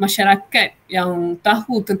masyarakat yang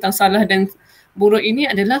tahu tentang salah dan buruk ini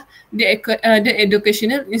adalah the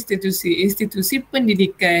educational institusi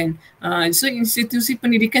pendidikan. So institusi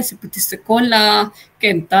pendidikan seperti sekolah,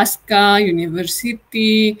 kan, taska,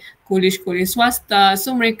 universiti, kolej-kolej swasta.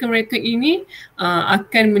 So mereka-mereka ini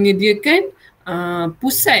akan menyediakan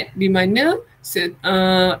pusat di mana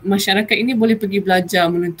masyarakat ini boleh pergi belajar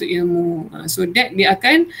menuntut ilmu, so that dia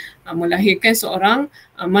akan melahirkan seorang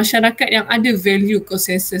masyarakat yang ada value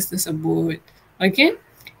consensus tersebut. Okay,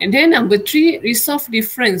 and then number 3, resolve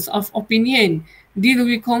difference of opinion, deal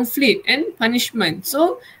with conflict and punishment.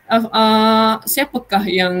 So siapakah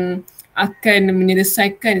yang akan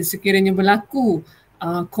menyelesaikan sekiranya berlaku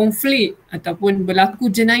konflik ataupun berlaku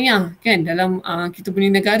jenayah kan dalam kita punya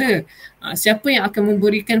negara? Siapa yang akan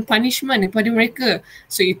memberikan punishment kepada mereka?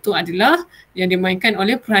 So itu adalah yang dimainkan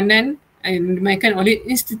oleh peranan, yang dimainkan oleh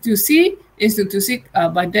institusi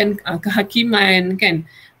badan kehakiman kan,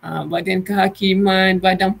 badan kehakiman,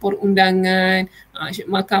 badan perundangan,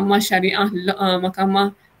 mahkamah syariah,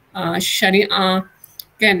 mahkamah syariah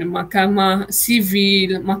kan, mahkamah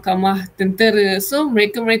sivil, mahkamah tentera. So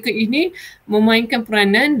mereka-mereka ini memainkan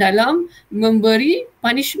peranan dalam memberi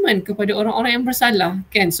punishment kepada orang-orang yang bersalah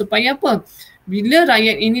kan, supaya apa? Bila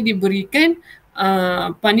rakyat ini diberikan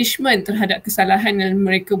punishment terhadap kesalahan yang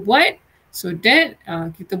mereka buat, so that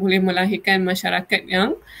kita boleh melahirkan masyarakat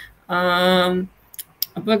yang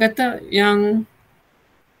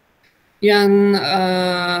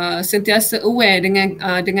sentiasa aware dengan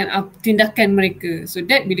tindakan mereka. So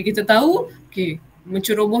that bila kita tahu, okay,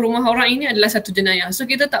 menceroboh rumah orang ini adalah satu jenayah, so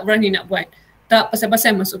kita tak berani nak buat, tak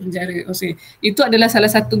pasal-pasal masuk penjara. Okay. Itu adalah salah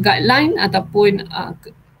satu guideline ataupun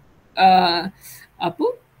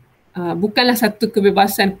bukanlah satu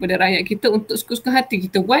kebebasan kepada rakyat kita untuk suka-suka hati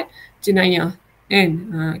kita buat jenayah kan.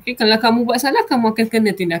 Okay. Kalau kamu buat salah, kamu akan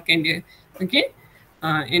kena tindakan dia. Okay.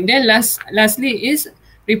 And then lastly is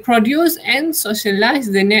reproduce and socialize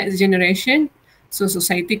the next generation so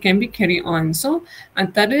society can be carried on. So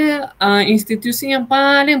antara institusi yang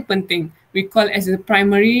paling penting we call as the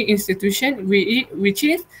primary institution, which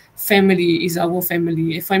is family, is our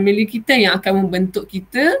family. Family kita yang akan membentuk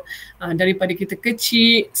kita daripada kita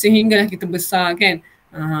kecil sehinggalah kita besar kan.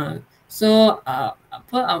 So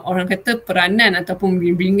orang kata peranan ataupun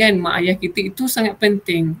bimbingan mak ayah kita itu sangat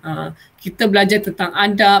penting. Kita belajar tentang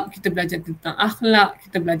adab, kita belajar tentang akhlak,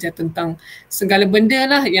 kita belajar tentang segala benda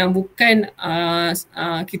lah yang bukan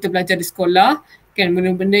kita belajar di sekolah. Kan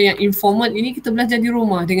benda-benda yang informal ini kita belajar di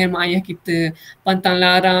rumah dengan mak ayah kita, pantang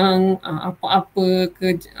larang apa-apa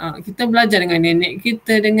ke, kita belajar dengan nenek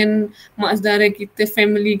kita, dengan mak saudara kita,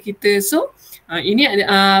 family kita. So ini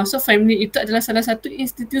so family itu adalah salah satu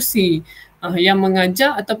institusi yang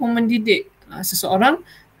mengajar ataupun mendidik seseorang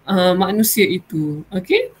manusia itu.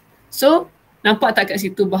 Okay, so nampak tak kat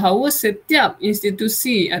situ bahawa setiap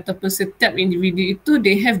institusi ataupun setiap individu itu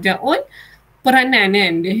they have their own peranan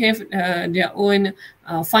kan, they have their own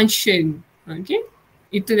function. Okay,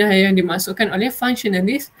 itulah yang dimaksudkan oleh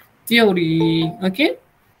functionalist theory. Okay,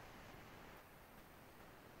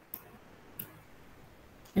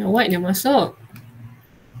 yang white dah masuk.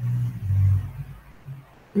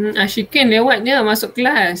 Ashikin lewatnya masuk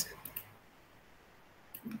kelas.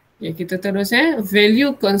 Okay, kita terus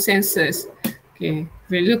value consensus. Okay,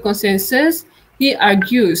 value consensus, he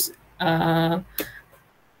argues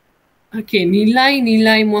okay,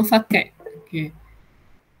 nilai-nilai muafakat. Okay.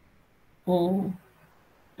 Oh,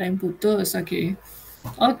 lain putus. Okay.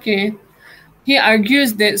 Okay. He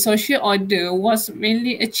argues that social order was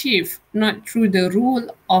mainly achieved not through the rule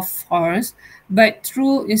of force, but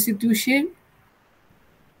through institution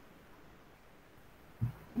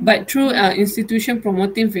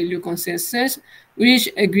promoting value consensus,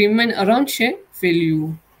 which agreement around shared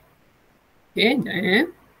value. Okay,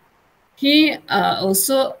 then he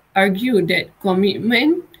also argued that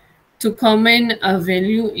commitment to common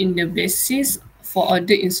value in the basis for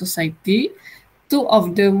order in society. Two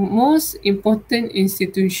of the most important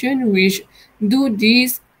institutions which do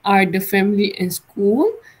this are the family and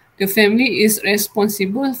school. The family is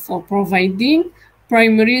responsible for providing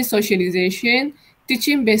primary socialization,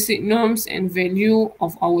 teaching basic norms and value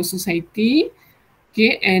of our society.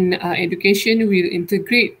 Okay, and education will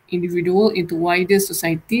integrate individual into wider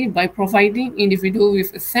society by providing individual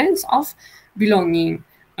with a sense of belonging.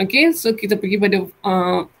 Okay, so kita pergi pada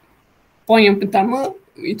point yang pertama,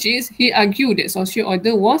 which is he argued that social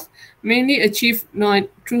order was mainly achieved not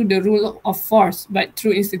through the rule of force, but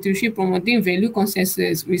through institution promoting value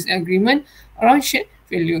consensus with agreement around shared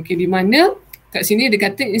value. Okay, di mana kat sini dia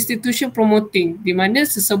kata institution promoting, di mana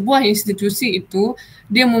sesebuah institusi itu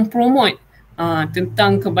dia mempromote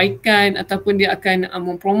tentang kebaikan ataupun dia akan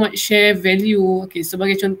mempromote share value. Okay,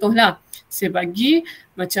 sebagai contohlah, saya bagi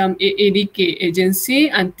macam AADK, Agensi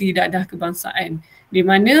Anti Dadah Kebangsaan, di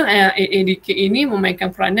mana AADK ini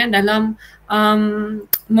memainkan peranan dalam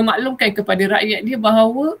memaklumkan kepada rakyat dia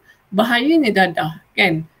bahawa bahayanya dadah,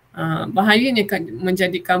 kan? Bahayanya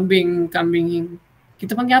menjadi kambing,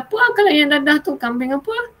 kita panggil apa kalau yang dadah tu, kambing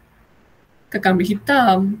apa? Kambing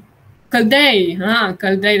hitam. Keldai,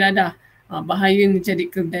 keldai dadah. Bahaya jadi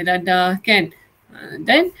keldai dadah, kan?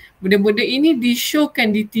 Dan benda-benda ini di-showkan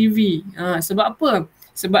di TV. Sebab apa?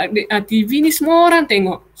 Sebab TV ni semua orang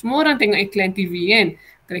tengok. Semua orang tengok iklan TV, kan?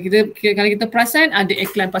 Kalau kita perasan ada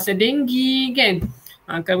iklan pasal denggi, kan?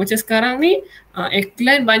 Kalau macam sekarang ni,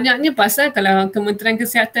 iklan banyaknya pasal kalau Kementerian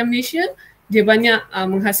Kesihatan Malaysia, dia banyak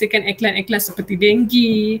menghasilkan iklan-iklan seperti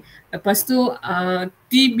denggi, lepas tu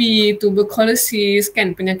TB, tuberculosis,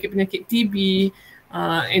 kan, penyakit-penyakit TB.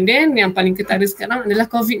 And then yang paling ketara sekarang adalah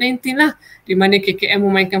COVID-19 lah, di mana KKM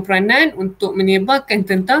memainkan peranan untuk menyebarkan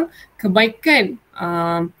tentang kebaikan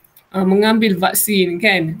mengambil vaksin,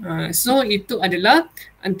 kan. So itu adalah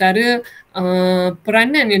antara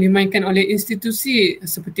peranan yang dimainkan oleh institusi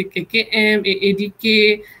seperti KKM, AADK,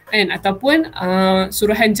 kan, ataupun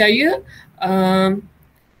Suruhanjaya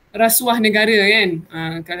Rasuah Negara, kan.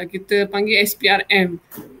 Kalau kita panggil SPRM.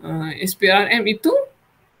 SPRM itu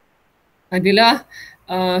adalah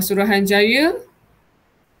Suruhanjaya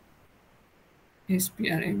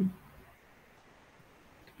SPRM.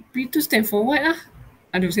 P itu stand for what lah?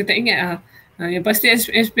 Aduh, saya tak ingat lah. Yang pasti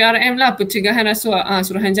SPRM lah, Pencegahan Rasuah.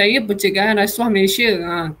 Suruhanjaya Pencegahan Rasuah Malaysia.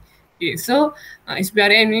 Okay, so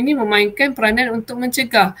SPRM ini memainkan peranan untuk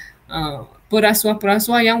mencegah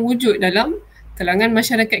perasuah-perasuah yang wujud dalam kalangan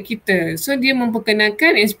masyarakat kita. So dia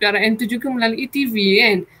memperkenalkan SPRM itu juga melalui TV,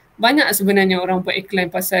 kan. Banyak sebenarnya orang buat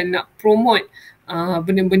iklan pasal nak promote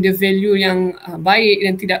benda-benda value yang baik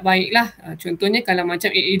dan tidak baik lah. Contohnya kalau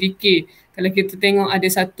macam AADK, kalau kita tengok ada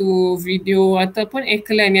satu video ataupun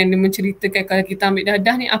iklan yang dia menceritakan kalau kita ambil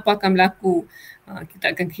dadah ni apa akan berlaku.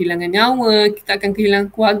 Kita akan kehilangan nyawa, kita akan kehilangan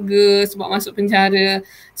keluarga sebab masuk penjara.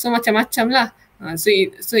 So macam-macam lah.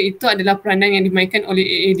 So itu adalah peranan yang dimainkan oleh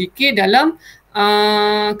AADK dalam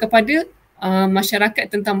kepada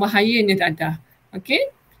masyarakat tentang bahayanya dadah.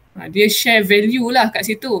 Okay. Dia share value lah kat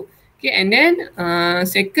situ. Okay, and then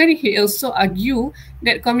second, he also argue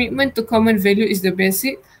that commitment to common value is the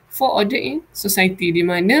basic for order in society, di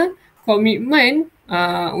mana komitmen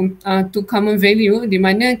to common value di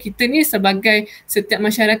mana kita ni sebagai setiap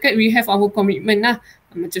masyarakat we have our commitment lah.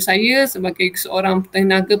 Macam saya sebagai seorang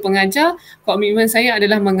tenaga pengajar, komitmen saya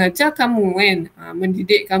adalah mengajar kamu kan,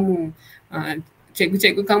 mendidik kamu.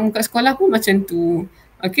 Cikgu-cikgu kamu kat sekolah pun macam tu.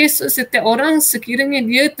 Okay, so setiap orang sekiranya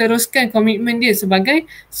dia teruskan komitmen dia sebagai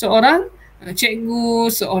seorang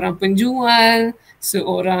cikgu, seorang penjual,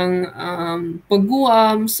 seorang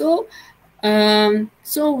peguam. So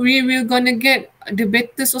we will gonna get the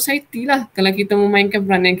better society lah kalau kita memainkan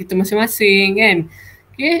peranan kita masing-masing kan.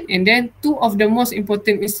 Okay, and then two of the most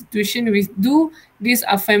important institution we do this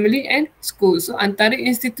are family and school. So antara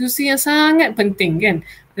institusi yang sangat penting kan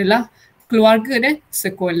adalah keluarga dan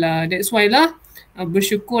sekolah. That's why lah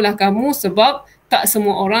bersyukurlah kamu sebab tak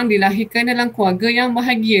semua orang dilahirkan dalam keluarga yang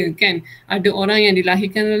bahagia kan. Ada orang yang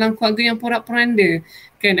dilahirkan dalam keluarga yang porak-poranda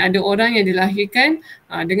kan. Ada orang yang dilahirkan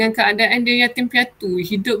dengan keadaan dia yatim piatu,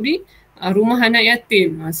 hidup di rumah anak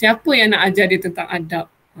yatim. Siapa yang nak ajar dia tentang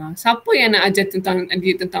adab? Siapa yang nak ajar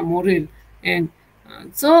dia tentang moral? And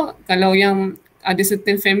so kalau yang ada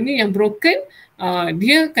certain family yang broken,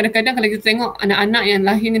 dia kadang-kadang kalau kita tengok anak-anak yang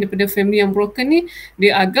lahir daripada family yang broken ni,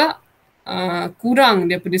 dia agak kurang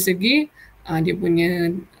daripada segi dia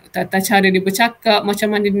punya tata cara dia bercakap,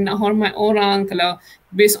 macam mana dia nak hormat orang. Kalau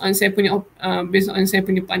based on saya punya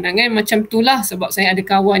pandangan macam itulah, sebab saya ada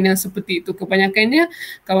kawan yang seperti itu. Kebanyakannya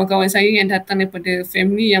kawan-kawan saya yang datang daripada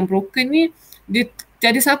family yang broken ni, dia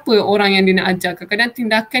jadi siapa orang yang dia nak ajar. Kadang-kadang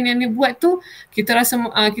tindakan yang dia buat tu kita rasa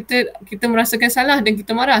kita merasakan salah dan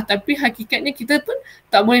kita marah, tapi hakikatnya kita pun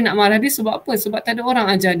tak boleh nak marah dia sebab apa? Sebab tak ada orang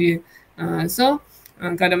ajar dia. So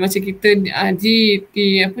kadang macam kita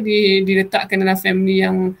diletakkan dalam family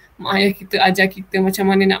yang mak ayah kita ajar kita macam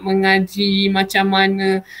mana nak mengaji, macam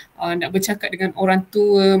mana nak bercakap dengan orang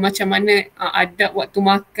tua, macam mana adab waktu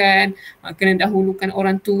makan, kena dahulukan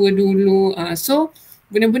orang tua dulu. So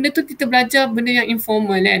benda-benda tu kita belajar benda yang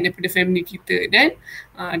informal kan daripada family kita, dan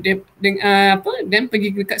dan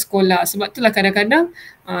pergi dekat sekolah. Sebab itulah kadang-kadang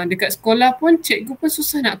dekat sekolah pun cikgu pun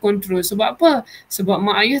susah nak kontrol. Sebab apa? Sebab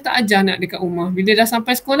mak ayah tak ajar anak dekat rumah. Bila dah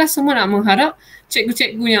sampai sekolah semua nak mengharap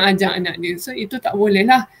cikgu-cikgu yang ajar anak dia. So itu tak boleh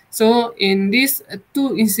lah. So in this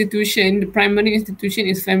two institution, the primary institution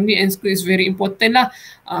is family and school, is very important lah.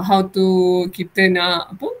 How to kita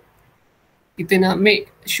nak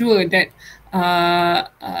make sure that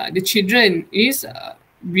the children is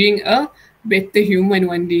being a better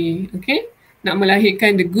human one day. Okay, nak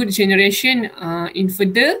melahirkan the good generation in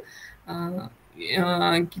further,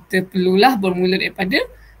 kita perlulah bermula daripada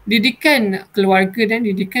didikan keluarga dan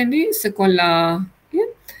didikan di sekolah.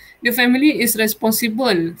 Okay? The family is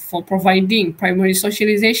responsible for providing primary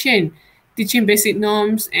socialization, teaching basic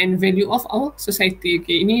norms and value of our society.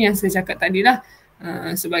 Okay, ini yang saya cakap tadi lah.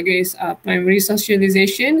 Sebagai primary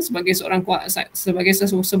socialization, sebagai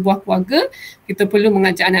sebuah keluarga, kita perlu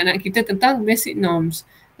mengajar anak-anak kita tentang basic norms.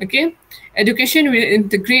 Okay, education will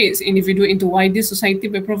integrate individual into wider society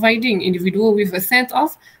by providing individual with a sense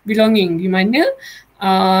of belonging. Di mana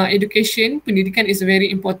education, pendidikan is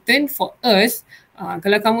very important for us.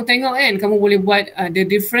 Kalau kamu tengok kan, kamu boleh buat the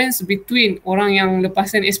difference between orang yang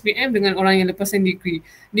lepasan SPM dengan orang yang lepasan degree.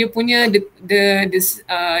 Dia punya the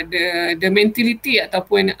mentality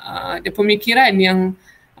ataupun the pemikiran yang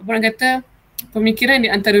pemikiran di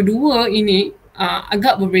antara dua ini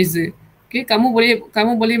agak berbeza. Okay, kamu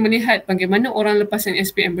boleh melihat bagaimana orang lepasan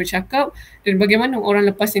SPM bercakap dan bagaimana orang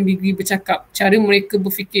lepasan degree bercakap. Cara mereka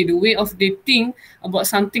berfikir, the way of they think about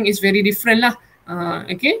something is very different lah.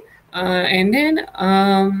 Okay. And then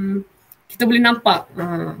kita boleh nampak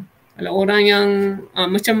kalau orang yang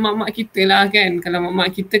macam mak-mak kita lah kan. Kalau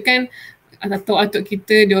mak-mak kita kan atuk-atuk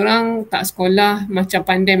kita, diorang tak sekolah macam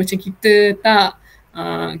pandai macam kita, tak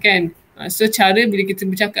kan. So cara bila kita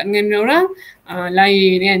bercakap dengan diorang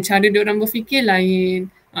lain kan, cara diorang berfikir lain.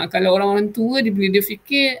 Kalau orang-orang tua bila dia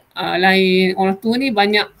fikir lain. Orang tua ni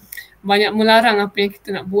banyak melarang apa yang kita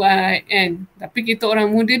nak buat kan. Tapi kita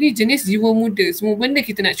orang muda ni jenis jiwa muda. Semua benda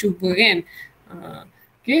kita nak cuba kan.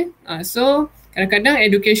 Okay. So kadang-kadang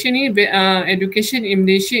education in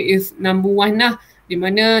Malaysia is number one lah. Di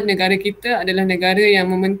mana negara kita adalah negara yang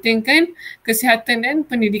mementingkan kesihatan dan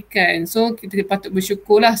pendidikan. So kita patut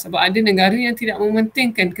bersyukur lah sebab ada negara yang tidak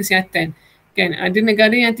mementingkan kesihatan. Kan. Ada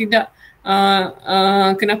negara yang tidak.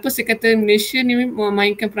 Kenapa saya kata Malaysia ni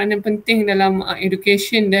memainkan peranan penting dalam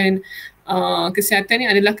education dan kesihatan ni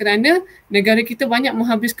adalah kerana negara kita banyak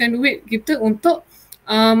menghabiskan duit kita untuk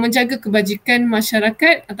menjaga kebajikan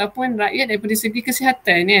masyarakat ataupun rakyat daripada segi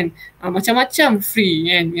kesihatan kan. Macam-macam free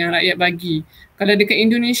kan yang rakyat bagi. Kalau dekat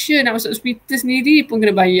Indonesia nak masuk hospital sendiri pun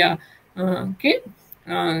kena bayar. Okay.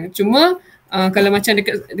 Cuma kalau macam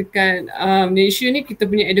dekat Malaysia ni, kita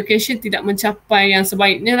punya education tidak mencapai yang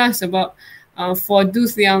sebaiknya lah, sebab for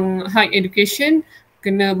those yang high education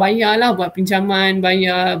kena bayar lah buat pinjaman,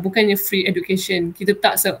 bayar, bukannya free education. Kita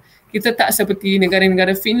tak seperti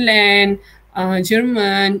negara-negara Finland,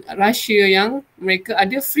 Jerman, Russia yang mereka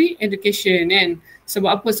ada free education kan.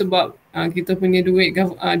 Sebab apa? Sebab kita punya duit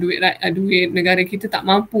negara kita tak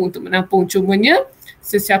mampu untuk menampung. Cumanya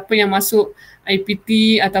sesiapa yang masuk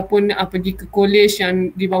IPT ataupun pergi ke college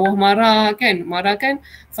yang di bawah MARA kan, MARA kan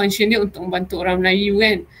function dia untuk membantu orang Melayu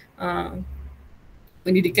kan,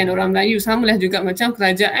 pendidikan orang Melayu. Samalah juga macam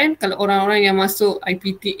kerajaan, kalau orang-orang yang masuk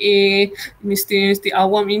IPTA, universiti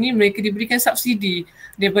awam ini, mereka diberikan subsidi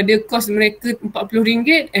daripada kos mereka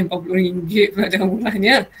RM40, RM40 pula jangan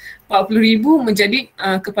murahnya, RM40,000 menjadi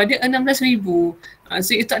kepada RM16,000.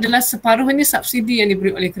 So itu adalah separuhnya subsidi yang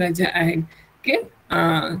diberi oleh kerajaan. Okay.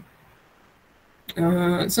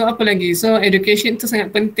 So apa lagi? So education tu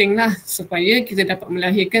sangat penting lah supaya kita dapat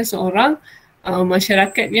melahirkan seorang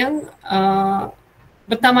masyarakat yang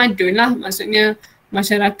bertamadun lah. Maksudnya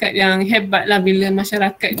masyarakat yang hebat lah. Bila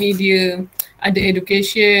masyarakat ni dia ada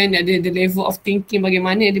education, ada the level of thinking,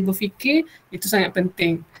 bagaimana dia berfikir, itu sangat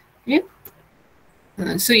penting. Okay?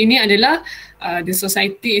 So ini adalah the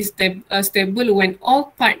society is stable when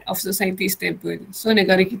all part of society is stable. So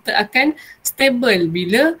negara kita akan stable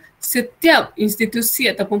bila setiap institusi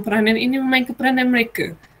ataupun peranan ini memainkan peranan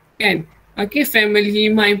mereka. Kan? Okay, family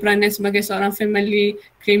main peranan sebagai seorang family,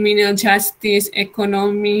 criminal justice,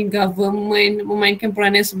 ekonomi, government memainkan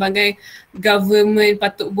peranan sebagai government,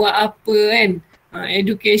 patut buat apa kan,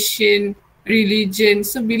 education, religion.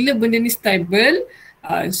 So bila benda ni stable,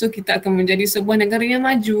 so kita akan menjadi sebuah negara yang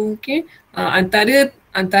maju. Okay?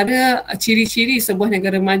 Antara ciri-ciri sebuah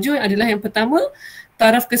negara maju adalah yang pertama,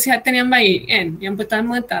 taraf kesihatan yang baik kan. Yang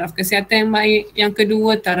pertama, taraf kesihatan yang baik. Yang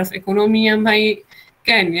kedua, taraf ekonomi yang baik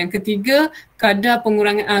kan. Yang ketiga, kadar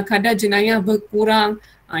jenayah berkurang.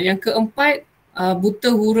 Yang keempat, buta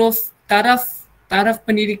huruf, taraf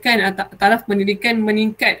pendidikan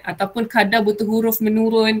meningkat ataupun kadar buta huruf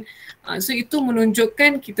menurun. So itu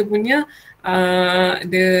menunjukkan kita punya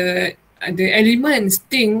the elements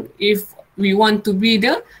thing if we want to be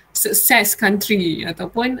the success country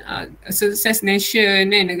ataupun success nation,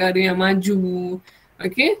 negara yang maju.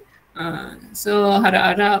 Okay, so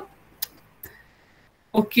harap-harap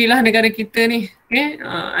okey lah negara kita ni. Okay,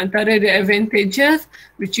 antara the advantages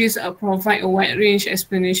which is provide a wide range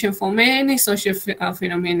explanation for many social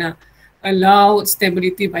phenomena, allow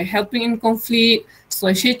stability by helping in conflict,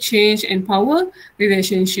 social change and power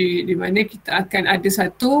relationship, di mana kita akan ada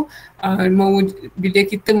satu bila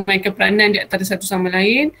kita memainkan peranan di antara satu sama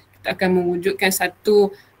lain, kita akan mewujudkan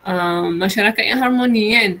satu masyarakat yang harmoni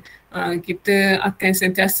kan. Kita akan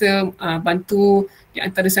sentiasa bantu di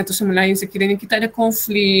antara satu sama lain sekiranya kita ada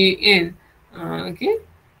konflik kan. Okay,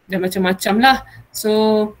 dan macam-macam lah.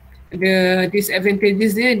 So the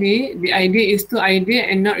disadvantages dia ni, the idea is to idea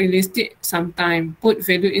and not realistic sometimes. Put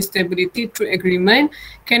value in stability through agreement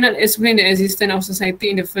cannot explain the existence of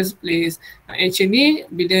society in the first place. Actually,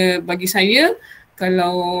 bila bagi saya,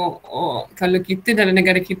 kalau kita dalam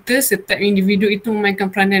negara kita, setiap individu itu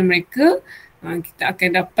memainkan peranan mereka, kita akan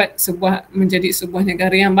dapat menjadi sebuah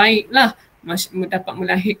negara yang baik lah. Dapat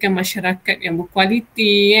melahirkan masyarakat yang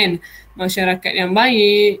berkualiti kan, masyarakat yang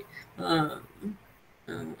baik.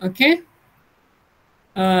 Okay.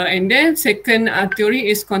 And then second theory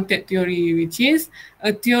is context theory, which is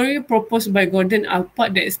a theory proposed by Gordon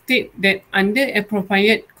Allport that state that under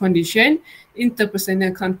appropriate condition,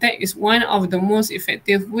 interpersonal contact is one of the most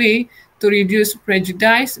effective way to reduce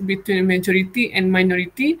prejudice between majority and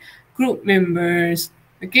minority group members.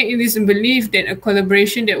 Okay, it is believed that a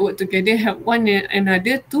collaboration that work together help one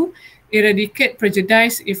another to eradicate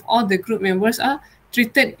prejudice if all the group members are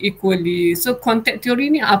treated equally. So contact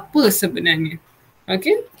theory ni apa sebenarnya?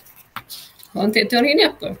 Okay, contact theory ni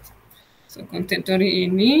apa? So contact theory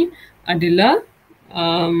ini adalah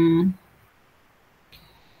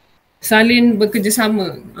saling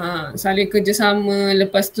bekerjasama, saling kerjasama.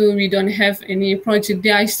 Lepas tu we don't have any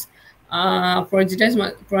prejudice.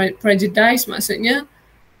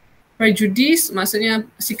 Prejudice maksudnya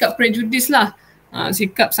sikap prejudis lah.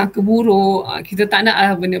 Sikap sangka buruk. Kita tak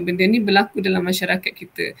nak benda-benda ni berlaku dalam masyarakat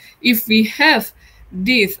kita. If we have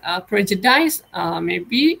this prejudice,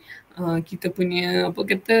 maybe kita punya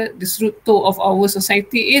the struktur of our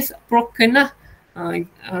society is broken lah.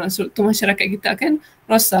 Struktur masyarakat kita akan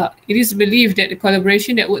rosak. It is believed that the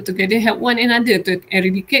collaboration that work together help one another to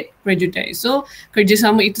eradicate prejudice. So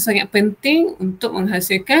kerjasama itu sangat penting untuk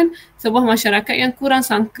menghasilkan sebuah masyarakat yang kurang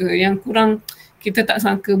sangka, yang kurang, kita tak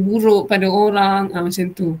sangka buruk pada orang, macam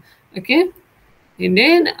tu. Okay. And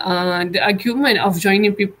then the argument of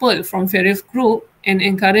joining people from various groups and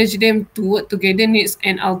encourage them to work together needs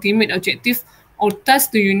an ultimate objective or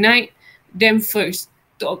task to unite them first.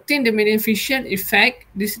 To obtain the beneficial effect,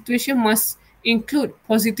 the situation must include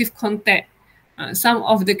positive contact. Some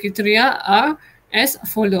of the criteria are as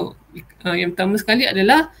follow. Yang pertama sekali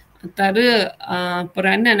adalah antara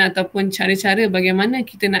peranan ataupun cara-cara bagaimana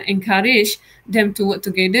kita nak encourage them to work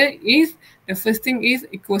together is the first thing is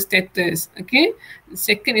equal status. Okay. The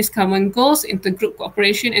second is common goals, intergroup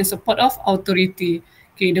cooperation and support of authority.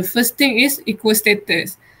 Okay. The first thing is equal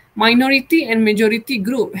status. Minority and majority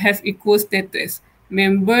group have equal status.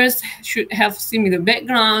 Members should have similar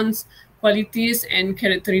backgrounds, qualities and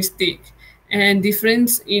characteristics. And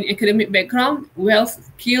difference in academic background, wealth,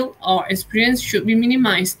 skill or experience should be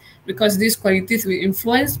minimized because these qualities will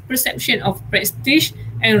influence perception of prestige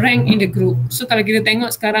and rank in the group. So kalau kita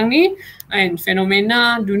tengok sekarang ni, kan,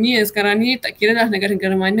 fenomena dunia sekarang ni, tak kira lah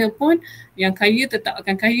negara-negara mana pun, yang kaya tetap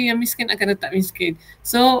akan kaya, yang miskin akan tetap miskin.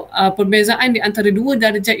 So perbezaan di antara dua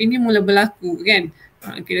darjat ini mula berlaku, kan.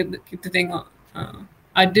 Kita tengok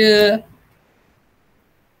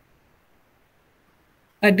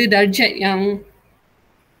ada darjat yang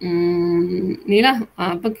ni lah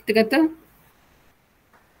apa kita kata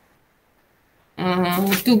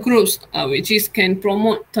two groups which is can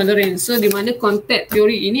promote tolerance. So di mana konteks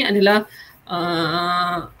teori ini adalah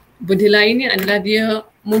benda lain ni adalah dia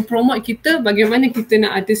mempromot kita bagaimana kita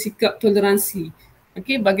nak ada sikap toleransi.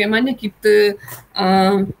 Okay, bagaimana kita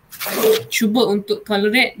cuba untuk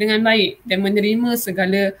tolerate dengan baik dan menerima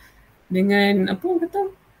segala dengan apa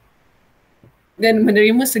kata dan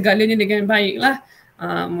menerima segalanya dengan baiklah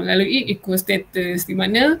melalui equal status, di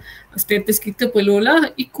mana status kita perlulah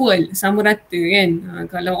equal, sama rata, kan.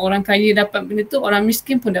 Kalau orang kaya dapat benda tu, orang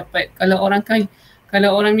miskin pun dapat. Kalau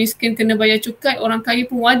orang miskin kena bayar cukai, orang kaya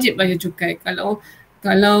pun wajib bayar cukai. Kalau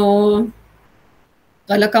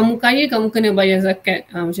kamu kaya, kamu kena bayar zakat,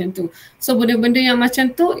 macam tu. So benda-benda yang macam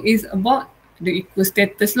tu is about the equal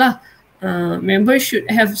status lah. Members should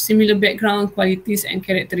have similar background, qualities and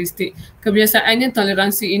characteristic. Kebiasaannya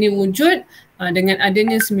toleransi ini wujud dengan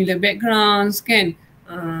adanya similar backgrounds, kan.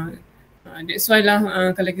 That's why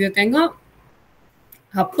lah kalau kita tengok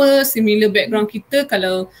apa similar background kita,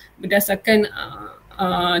 kalau berdasarkan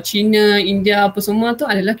China, India apa semua tu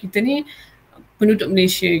adalah kita ni penduduk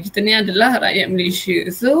Malaysia. Kita ni adalah rakyat Malaysia.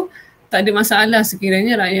 So tak ada masalah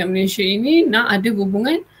sekiranya rakyat Malaysia ini nak ada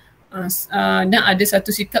hubungan dan ada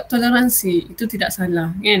satu sikap toleransi, itu tidak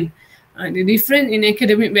salah, kan. The difference in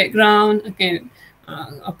academic background, okay,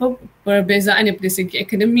 apa perbezaan daripada segi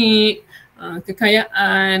akademik,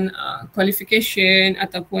 kekayaan, qualification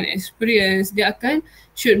ataupun experience, dia akan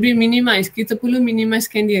should be minimized. Kita perlu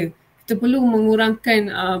minimizekan dia. Kita perlu mengurangkan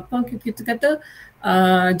apa kita kata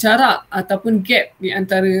jarak ataupun gap di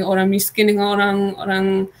antara orang miskin dengan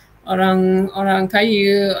orang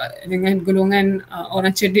kaya, dengan golongan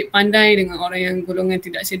orang cerdik pandai dengan orang yang golongan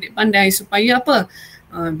tidak cerdik pandai, supaya apa?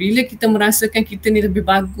 Bila kita merasakan kita ni lebih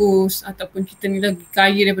bagus ataupun kita ni lagi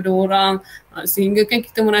kaya daripada orang, sehingga kan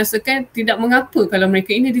kita merasakan tidak mengapa kalau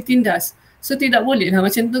mereka ini ditindas. So tidak boleh lah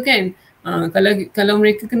macam tu, kan. Kalau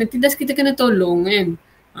mereka kena tindas, kita kena tolong, kan.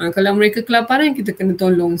 Kalau mereka kelaparan, kita kena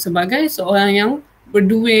tolong sebagai seorang yang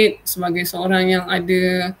berduit, sebagai seorang yang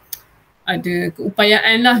ada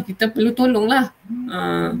keupayaan lah, kita perlu tolong lah.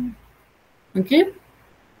 Okay.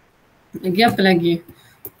 Lagi apa lagi?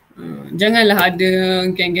 Janganlah ada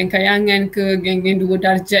geng-geng kayangan ke, geng-geng dua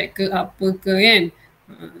darjat ke, apa ke, kan.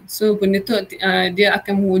 So benda tu dia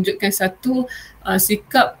akan mewujudkan satu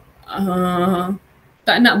sikap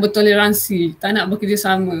tak nak bertoleransi, tak nak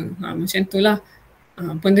bekerjasama. Macam tu lah.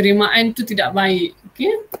 Penerimaan tu tidak baik.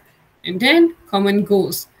 Okay. And then common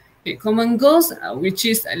goals. Okay, common goals which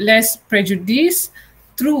is less prejudice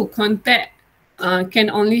through contact can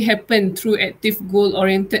only happen through active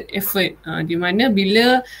goal-oriented effort. Di mana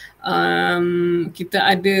bila kita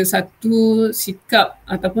ada satu sikap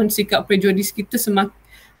ataupun sikap prejudis kita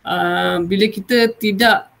bila kita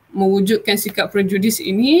tidak mewujudkan sikap prejudis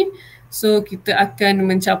ini, so kita akan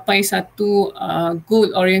mencapai satu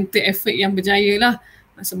goal-oriented effort yang berjaya lah.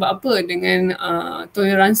 Sebab apa? Dengan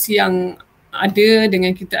toleransi yang ada,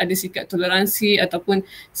 dengan kita ada sikap toleransi ataupun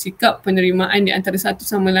sikap penerimaan di antara satu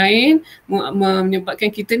sama lain,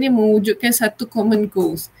 menyebabkan kita ni mewujudkan satu common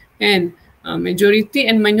goals, kan.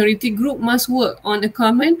 Majority and minority group must work on a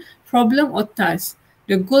common problem or task.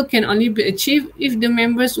 The goal can only be achieved if the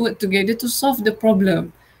members work together to solve the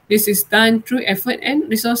problem. This is done through effort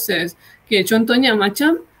and resources. Okay, contohnya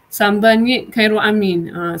macam Sambanit Khairul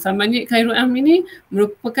Amin. Sambanit Khairul Amin ni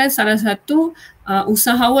merupakan salah satu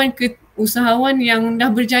usahawan yang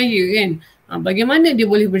dah berjaya, kan. Bagaimana dia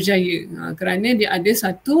boleh berjaya? Kerana dia ada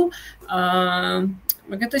satu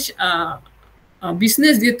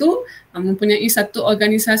bisnes dia tu mempunyai satu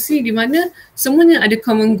organisasi di mana semuanya ada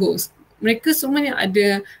common goals. Mereka semuanya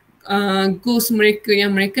ada goals mereka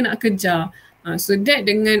yang mereka nak kejar. So that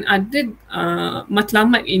dengan ada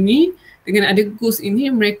matlamat ini, dengan ada goals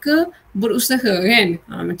ini, mereka berusaha kan.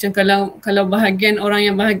 Macam kalau bahagian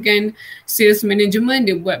orang yang bahagian sales management,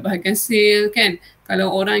 dia buat bahagian sale kan.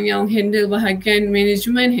 Kalau orang yang handle bahagian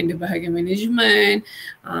management, handle bahagian management.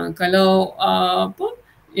 Kalau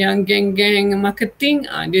yang geng-geng marketing,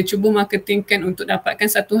 dia cuba marketingkan untuk dapatkan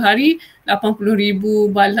satu hari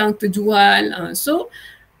 80,000 balang terjual. So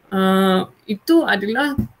itu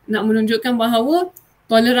adalah nak menunjukkan bahawa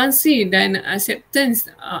toleransi dan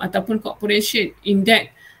acceptance ataupun cooperation in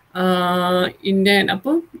that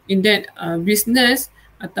business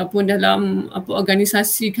ataupun dalam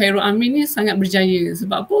organisasi Khairul Amin ni sangat berjaya.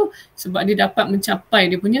 Sebab apa? Sebab dia dapat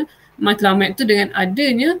mencapai dia punya matlamat tu dengan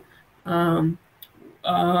adanya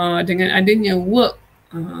work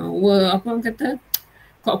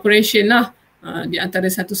cooperation lah di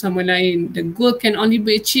antara satu sama lain. The goal can only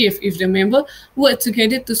be achieved if the member work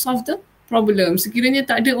together to solve the problem. Sekiranya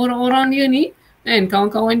tak ada orang-orang dia ni kan,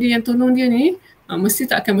 kawan-kawan dia yang tolong dia ni, mesti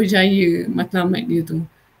tak akan berjaya matlamat dia tu.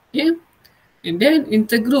 Okay. And then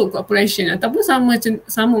intergroup cooperation ataupun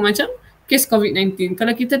sama macam kes COVID-19.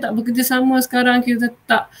 Kalau kita tak bekerjasama sekarang, kita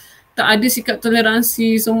tak ada sikap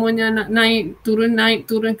toleransi, semuanya nak naik turun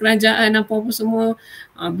kerajaan apa-apa semua,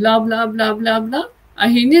 bla bla bla bla bla.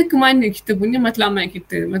 Akhirnya ke mana kita punya matlamat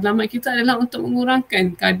kita? Matlamat kita adalah untuk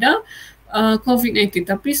mengurangkan kadar COVID-19,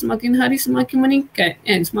 tapi semakin hari semakin meningkat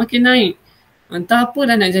kan, semakin naik. Entah apa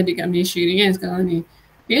dah nak jadi kat Malaysia ni kan sekarang ni.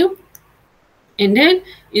 Okay. And then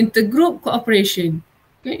intergroup cooperation.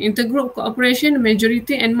 Okay. Intergroup cooperation,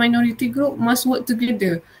 majority and minority group must work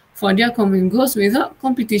together for their common goals without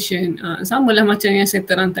competition. Samalah macam yang saya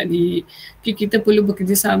terang tadi. Okay, kita perlu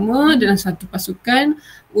bekerjasama dalam satu pasukan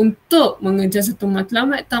untuk mengejar satu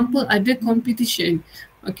matlamat tanpa ada competition.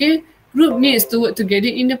 Okay, group needs to work together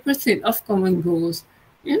in the pursuit of common goals.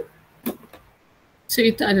 Yeah. So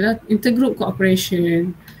itu adalah intergroup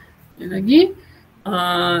cooperation. Yang lagi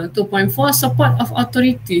 2.4, support of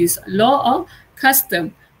authorities, law or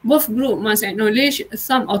custom. Both group must acknowledge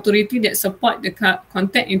some authority that support the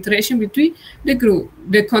contact interaction between the group.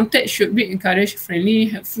 The contact should be encouraged, friendly,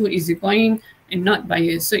 helpful, easygoing and not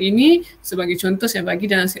biased. So ini sebagai contoh saya bagi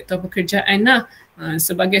dalam sektor pekerjaan lah.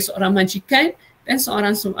 Sebagai seorang majikan dan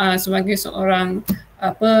sebagai seorang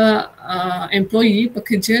employee,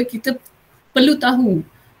 pekerja, kita perlu tahu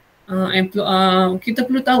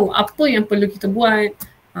apa yang perlu kita buat,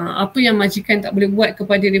 apa yang majikan tak boleh buat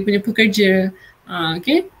kepada dia punya pekerja.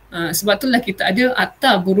 Okay. Sebab itulah kita ada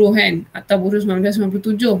Akta Buruh kan, Akta Buruh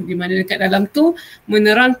 1997, di mana dekat dalam tu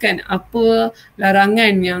menerangkan apa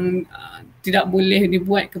larangan yang tidak boleh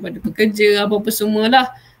dibuat kepada pekerja, apa-apa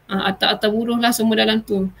semualah. Akta-akta buruh lah semua dalam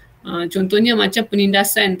tu. Contohnya macam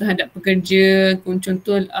penindasan terhadap pekerja,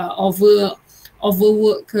 contoh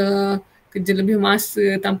overwork ke, kerja lebih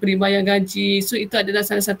masa tanpa dibayar gaji. So itu adalah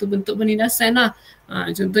salah satu bentuk penindasan lah.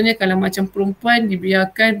 Contohnya kalau macam perempuan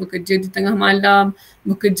dibiarkan bekerja di tengah malam,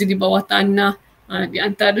 bekerja di bawah tanah. Di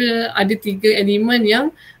antara ada 3 elemen yang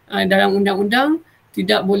dalam undang-undang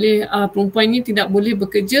tidak boleh, perempuan ini tidak boleh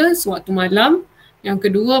bekerja sewaktu malam. Yang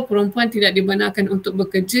kedua, perempuan tidak dibenarkan untuk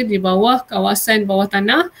bekerja di bawah kawasan bawah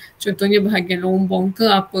tanah. Contohnya bahagian lombong ke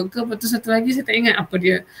apa ke. Lepas tu satu lagi saya tak ingat apa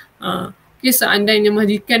dia. Okay, seandainya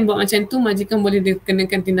majikan buat macam tu, majikan boleh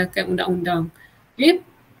dikenakan tindakan undang-undang. Okay.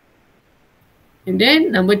 And then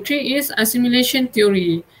number 3 is assimilation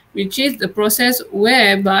theory, which is the process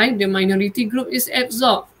whereby the minority group is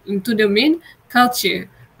absorbed into the main culture.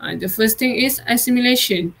 The first thing is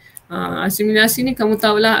assimilation. Asimilasi ni kamu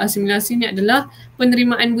tahulah, asimilasi ni adalah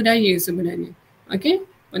penerimaan budaya sebenarnya. Okay.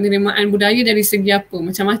 Penerimaan budaya dari segi apa?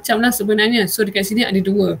 Macam-macam lah sebenarnya. So dekat sini ada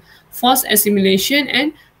 2. Forced assimilation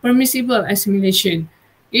and permissible assimilation.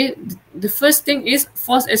 Okay. The first thing is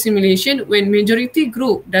forced assimilation, when majority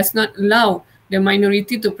group does not allow the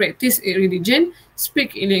minority to practice a religion,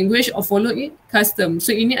 speak a language or follow a custom.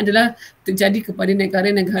 So ini adalah terjadi kepada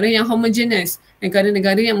negara-negara yang homogeneous,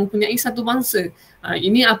 negara-negara yang mempunyai satu bangsa.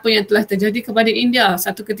 Ini apa yang telah terjadi kepada India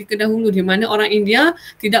satu ketika dahulu, di mana orang India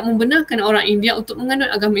tidak membenarkan orang India untuk menganut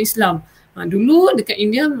agama Islam. Dulu dekat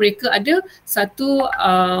India mereka ada satu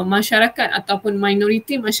masyarakat ataupun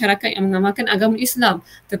minoriti masyarakat yang mengamalkan agama Islam.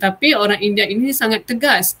 Tetapi orang India ini sangat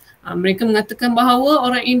tegas. Mereka mengatakan bahawa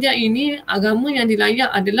orang India ini agama yang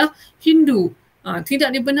dilayak adalah Hindu. Tidak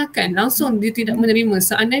dibenarkan, langsung dia tidak menerima.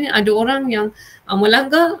 Seandainya ada orang yang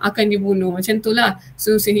melanggar akan dibunuh, macam itulah.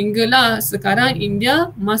 So sehinggalah sekarang India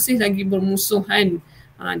masih lagi bermusuhan,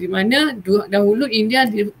 di mana dahulu India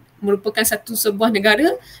merupakan sebuah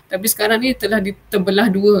negara, tapi sekarang ni telah terbelah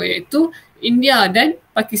dua, iaitu India dan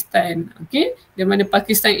Pakistan. Okey, di mana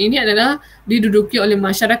Pakistan ini adalah diduduki oleh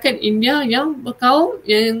masyarakat India yang berkaum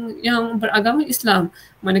yang beragama Islam,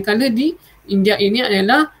 manakala di India ini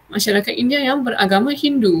adalah masyarakat India yang beragama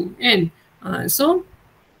Hindu, kan? So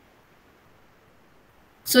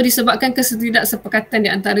disebabkan ketidaksepakatan di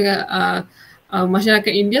antara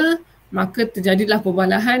masyarakat India, maka terjadilah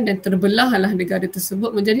perbalahan dan terbelahlah negara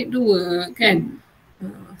tersebut menjadi dua, kan?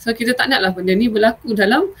 So kita tak naklah benda ni berlaku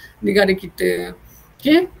dalam negara kita.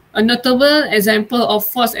 Okay. A notable example of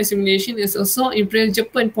forced assimilation is also Imperial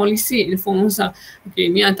Japan policy in Formosa.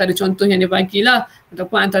 Okay, ni antara contoh yang dia bagilah.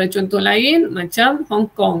 Ataupun antara contoh lain macam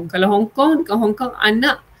Hong Kong. Kalau Hong Kong, dekat Hong Kong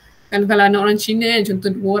anak, kan kalau anak orang Cina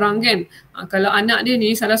contoh 2 orang kan. Kalau anak dia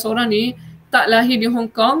ni, salah seorang ni tak lahir di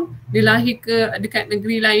Hong Kong, dia lahir dekat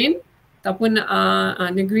negeri lain ataupun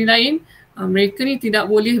negeri lain, mereka ni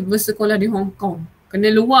tidak boleh bersekolah di Hong Kong.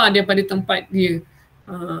 Kena luar daripada tempat dia.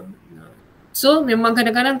 So memang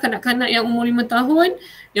kadang-kadang kanak-kanak yang umur 5 tahun,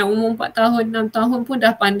 yang umur 4 tahun, 6 tahun pun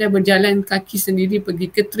dah pandai berjalan kaki sendiri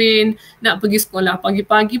pergi ke train, nak pergi sekolah.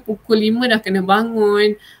 Pagi-pagi pukul 5 dah kena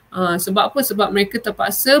bangun. Sebab apa? Sebab mereka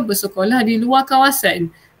terpaksa bersekolah di luar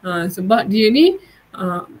kawasan. Sebab dia ni,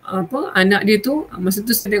 anak dia tu, masa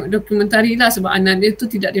tu saya tengok dokumentari lah, sebab anak dia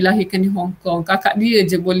tu tidak dilahirkan di Hong Kong. Kakak dia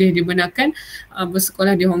je boleh dibenarkan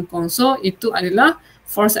bersekolah di Hong Kong. So itu adalah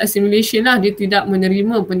forced assimilation lah, dia tidak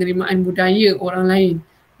menerima penerimaan budaya orang lain.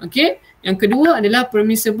 Okay. Yang kedua adalah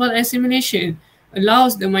permissible assimilation,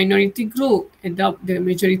 allows the minority group adopt the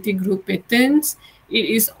majority group patterns.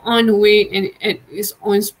 It is on way and at its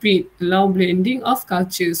own speed, allow blending of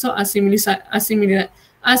culture. So asimilasi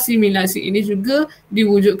ini juga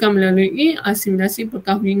diwujudkan melalui asimilasi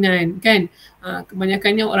perkahwinan, kan?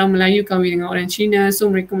 Kebanyakannya orang Melayu kahwin dengan orang Cina,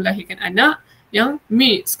 so mereka melahirkan anak yang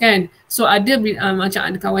mix, kan? So ada macam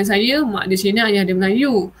ada kawan saya, mak dia Cina, ayah dia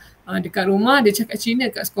Melayu. Dekat rumah dia cakap Cina,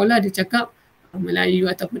 kat sekolah dia cakap Melayu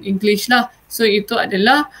ataupun English lah. So itu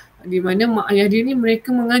adalah di mana mak ayah dia ni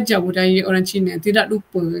mereka mengajar budaya orang Cina, tidak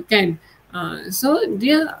lupa, kan? So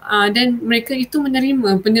dia dan mereka itu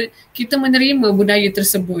kita menerima budaya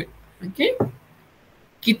tersebut. Okay?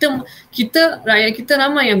 Kita rakyat kita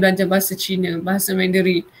ramai yang belajar bahasa Cina, bahasa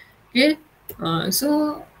Mandarin. Okay?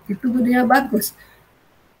 So itu benda yang bagus.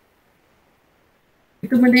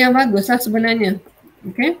 Itu benda yang bagus lah sebenarnya.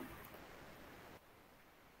 Okay?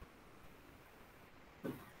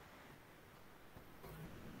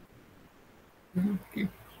 Okay.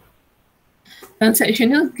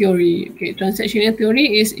 Transactional theory. Okay, transactional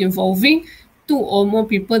theory is involving two or more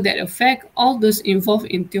people that affect all those involved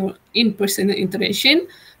in personal interaction,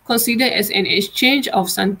 considered as an exchange of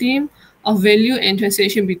something of value and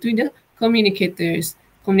transaction between the communicators.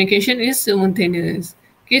 Communication is simultaneous.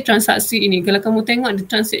 Okay, transaksi ini, kalau kamu tengok the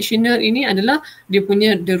transactional ini adalah dia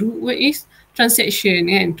punya, the root word is transaction,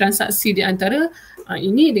 kan? Transaksi di antara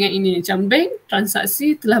ini dengan ini. Macam bank,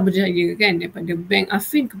 transaksi telah berjaya, kan? Daripada bank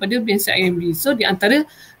Afin kepada bank CIMB. So di antara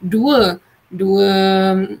dua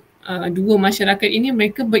masyarakat ini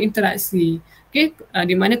mereka berinteraksi. Okay,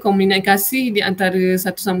 di mana komunikasi di antara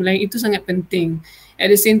satu sama lain itu sangat penting. At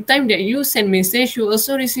the same time that you send message, you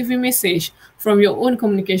also receive a message from your own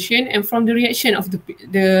communication and from the reaction of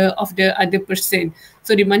the other person.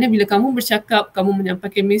 So di mana bila kamu bercakap, kamu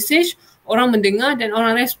menyampaikan message, orang mendengar dan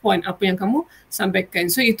orang respon apa yang kamu sampaikan.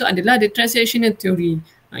 So itu adalah the transactional theory.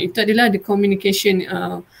 Itu adalah the communication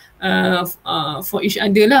for each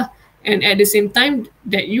other lah. And at the same time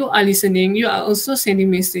that you are listening, you are also sending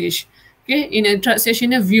message. Okay, in a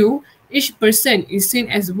transactional view, each person is seen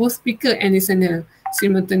as both speaker and listener,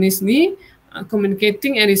 simultaneously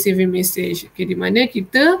communicating and receiving message. Okay, di mana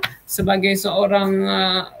kita sebagai seorang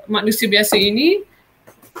manusia biasa ini,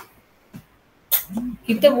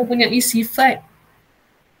 kita mempunyai sifat,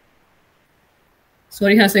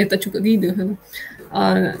 sorry saya tak cukup tidur.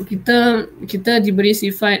 Kita diberi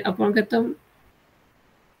sifat, apa orang kata,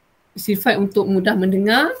 sifat untuk mudah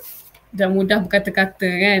mendengar dan mudah berkata-kata,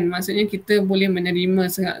 kan? Maksudnya kita boleh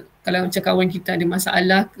menerima kalau macam kawan kita ada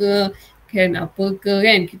masalah ke, kan, apa ke,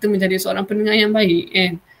 kan, kita menjadi seorang pendengar yang baik,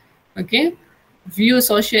 kan? Okay, view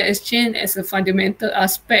social exchange as a fundamental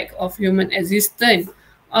aspect of human existence.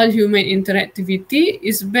 All human interactivity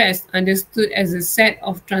is best understood as a set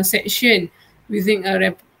of transactions within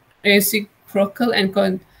a reciprocal and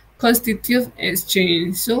constitutive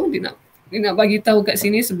exchange. So dia nak bagi tahu kat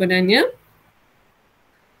sini sebenarnya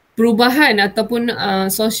perubahan ataupun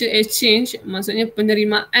social exchange, maksudnya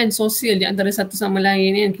penerimaan sosial di antara satu sama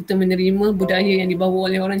lain kan. Kita menerima budaya yang dibawa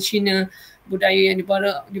oleh orang Cina, budaya yang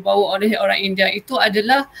dibawa oleh orang India, itu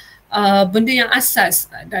adalah benda yang asas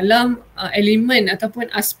dalam elemen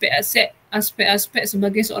ataupun aspek-aspek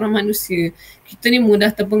sebagai seorang manusia. Kita ni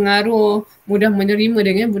mudah terpengaruh, mudah menerima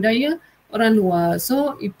dengan budaya orang luar.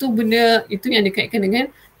 So itu benda itu yang dikaitkan dengan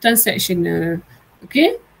transactional.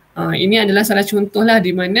 Okay. Ini adalah salah contoh lah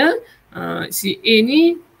di mana si A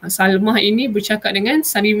ni, Salmah ini bercakap dengan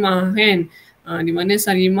Salimah kan. Di mana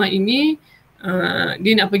Salimah ini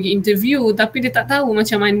dia nak pergi interview tapi dia tak tahu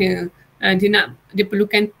macam mana. Dia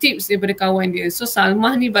perlukan tips daripada kawan dia. So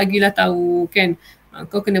Salmah ni bagilah tahu kan.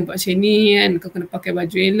 Kau kena buat macam ni kan, kau kena pakai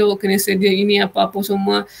baju elok, kena sedia ini apa-apa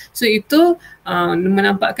semua. So itu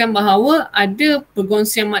menampakkan bahawa ada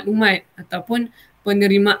perkongsian maklumat ataupun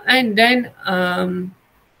penerimaan dan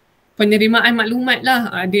penerimaan maklumat lah.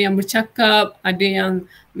 Ada yang bercakap, ada yang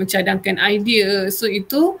mencadangkan idea. So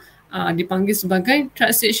itu dipanggil sebagai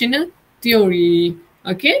transactional theory.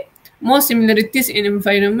 Okay. More similarities in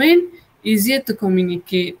environment, easier to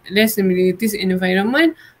communicate. Less similarities in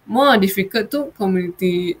environment, more difficult to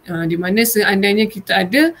communicate. Di mana seandainya kita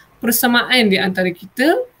ada persamaan di antara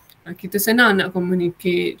kita, kita senang nak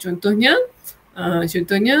communicate. Contohnya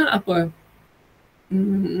apa?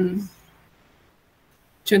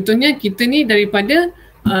 Contohnya kita ni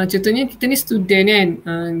contohnya kita ni student kan.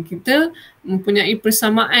 Kita mempunyai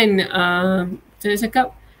persamaan, saya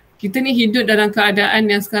cakap kita ni hidup dalam keadaan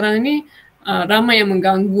yang sekarang ni ramai yang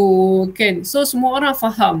mengganggu kan. So semua orang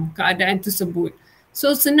faham keadaan tersebut.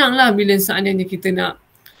 So senanglah bila seandainya kita nak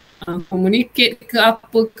communicate ke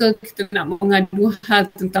apa ke, kita nak mengadu hal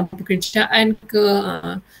tentang pekerjaan ke,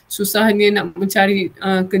 susahnya nak mencari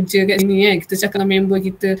kerja kat sini kan. Kita cakap dengan member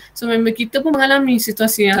kita. So member kita pun mengalami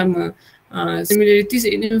situasi yang sama. Similarities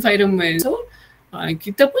in environment. So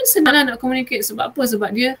kita pun senanglah nak communicate. Sebab apa?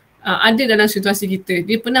 Sebab dia ada dalam situasi kita.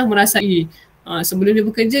 Dia pernah merasai, sebelum dia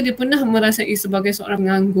bekerja, dia pernah merasai sebagai seorang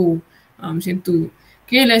penganggur. Macam tu.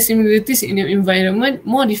 Okay, like similarities in your environment,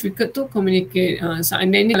 more difficult to communicate.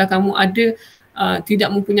 Seandainya kalau kamu ada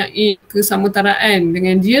tidak mempunyai kesametaraan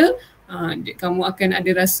dengan dia, kamu akan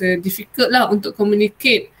ada rasa difficult lah untuk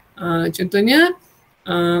communicate. Contohnya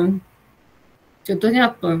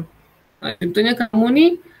apa? Contohnya kamu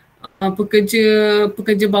ni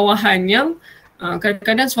pekerja bawahan yang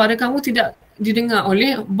kadang-kadang suara kamu tidak didengar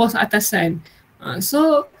oleh bos atasan.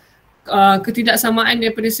 So ketidaksamaan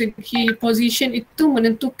daripada segi position itu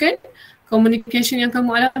menentukan communication yang kamu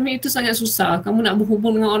alami itu sangat susah. Kamu nak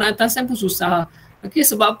berhubung dengan orang atasan pun susah. Okay,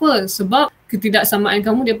 sebab apa? Sebab ketidaksamaan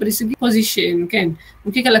kamu daripada segi position kan.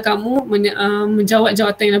 Mungkin kalau kamu menjawat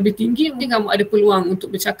jawatan yang lebih tinggi, mungkin kamu ada peluang untuk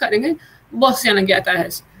bercakap dengan bos yang lagi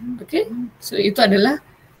atas. Okay, so itu adalah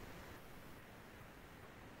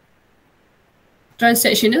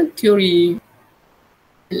transactional theory.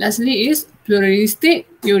 Lastly is pluralistic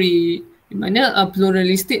theory, di mana a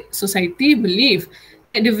pluralistic society believe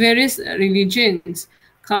that the various religions,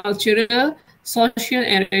 cultural, social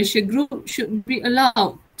and racial groups should be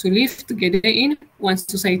allowed to live together in one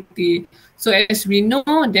society. So as we know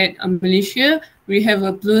that Malaysia, we have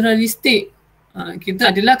a pluralistic,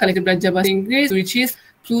 kita adalah kalau kita belajar bahasa Inggeris, which is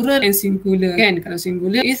plural and singular kan. Kalau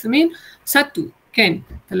singular is mean satu kan.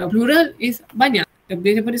 Kalau plural is banyak,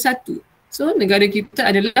 lebih daripada satu. So negara kita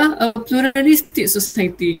adalah a pluralistic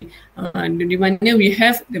society, di mana we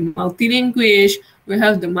have the multi-language, we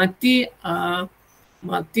have the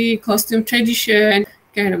multi-costume tradition,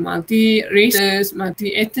 kan, multi-races,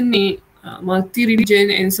 multi-ethnic,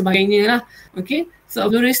 multi-religion and sebagainya lah. Okay, so a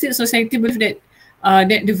pluralistic society believe that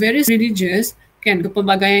the various religions, kan,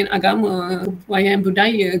 kepelbagaian agama, kepelbagaian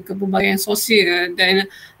budaya, kepelbagaian sosial dan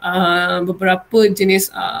beberapa jenis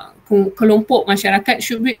kelompok masyarakat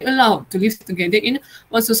should be allowed to live together in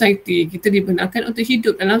one society. Kita dibenarkan untuk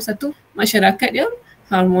hidup dalam satu masyarakat yang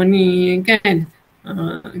harmoni kan.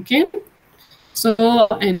 Okay. So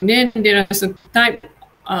and then there is a type,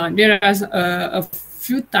 there is a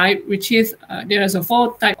few type, which is there is a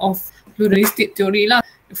 4 type of pluralistic theory lah.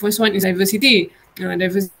 The first one is diversity.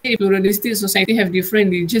 Diversity, pluralistic society have different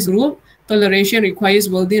religious group. Toleration requires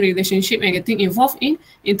building relationship and getting involved in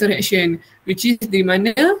interaction, which is di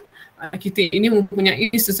mana kita ini mempunyai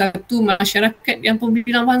sesuatu masyarakat yang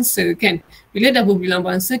berbilang bangsa kan. Bila dah berbilang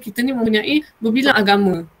bangsa, kita ni mempunyai berbilang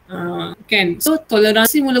agama kan. So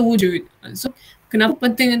toleransi mula wujud. So kenapa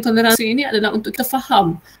pentingnya toleransi ini adalah untuk kita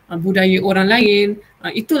faham budaya orang lain.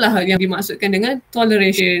 Itulah yang dimaksudkan dengan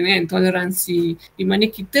toleration kan, toleransi, di mana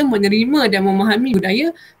kita menerima dan memahami budaya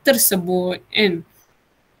tersebut kan.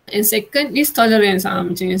 And second is tolerance.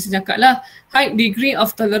 Macam yang saya cakap lah, high degree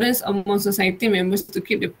of tolerance among society members to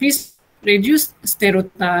keep the peace, reduce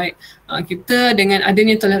stereotype. Kita dengan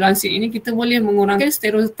adanya toleransi ini kita boleh mengurangkan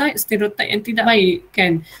stereotype yang tidak baik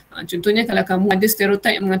kan. Contohnya kalau kamu ada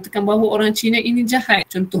stereotype yang mengatakan bahawa orang Cina ini jahat,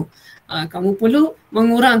 contoh, kamu perlu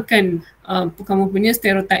mengurangkan kamu punya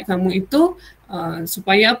stereotype kamu itu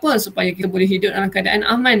supaya apa? Supaya kita boleh hidup dalam keadaan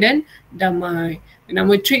aman dan damai.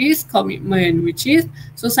 Number 3 is commitment, which is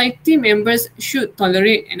society members should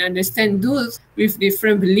tolerate and understand those with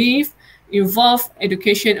different belief, involve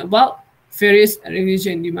education about various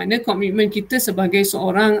religion. Di mana komitmen kita sebagai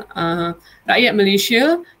seorang rakyat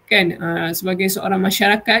Malaysia kan, sebagai seorang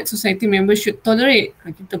masyarakat, society members should tolerate.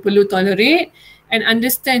 Kita perlu tolerate and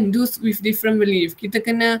understand those with different belief. Kita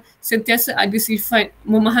kena sentiasa ada sifat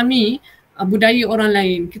memahami budaya orang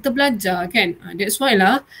lain. Kita belajar kan. That's why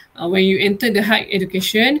lah when you enter the higher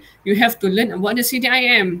education, you have to learn about the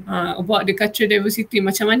CDIM, about the cultural diversity.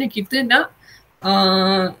 Macam mana kita nak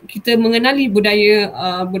kita mengenali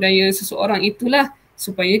budaya seseorang itulah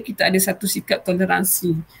supaya kita ada satu sikap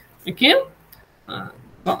toleransi. Okay?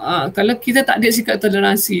 Kalau kita tak ada sikap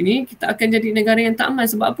toleransi ni, kita akan jadi negara yang tak aman.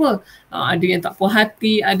 Sebab apa? Ada yang tak puas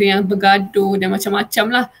hati, ada yang bergaduh dan macam-macam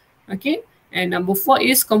lah. Okay? And number 4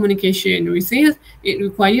 is communication. We say it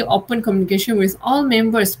require open communication with all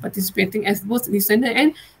members participating as both listener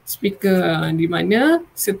and speaker. Di mana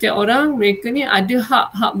setiap orang, mereka ni ada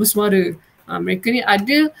hak bersuara. Mereka ni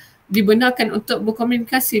ada dibenarkan untuk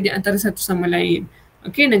berkomunikasi di antara satu sama lain.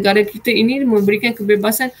 Okay, negara kita ini memberikan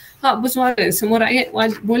kebebasan hak bersuara. Semua rakyat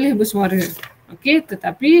boleh bersuara. Okay,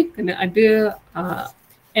 tetapi kena ada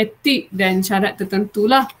etik dan syarat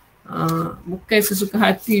tertentulah. Bukan sesuka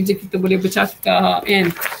hati je kita boleh bercakap kan.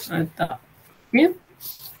 Tak. Okay.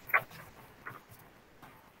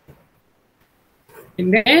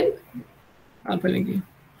 And then apa lagi?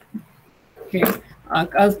 Okay.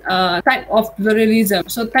 Type of pluralism.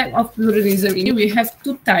 So type of pluralism ini we have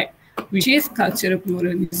two type, which is cultural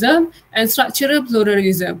pluralism and structural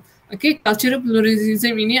pluralism. Okay, cultural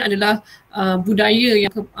pluralism ini adalah budaya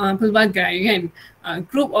yang pelbagai kan.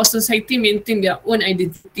 Group or society maintain their own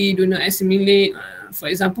identity, do not assimilate. For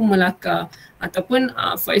example, Melaka. Ataupun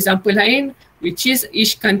for example lain, which is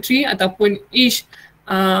each country ataupun each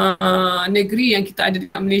negeri yang kita ada di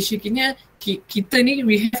Malaysia kini, kita ni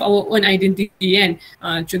we have our own identity kan.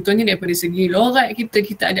 Contohnya daripada segi logat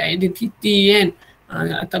kita ada identity kan.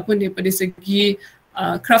 Ataupun daripada segi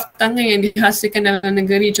craft tangan yang dihasilkan dalam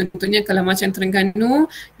negeri. Contohnya kalau macam Terengganu,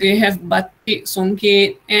 they have batik,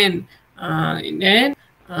 songket and then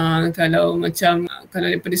kalau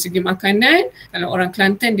daripada segi makanan, kalau orang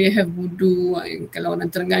Kelantan dia have budu, kalau orang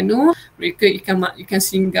Terengganu mereka ikan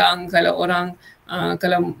singgang, kalau orang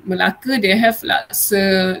kalau Melaka dia have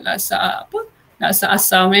laksa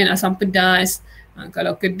asam kan, asam pedas.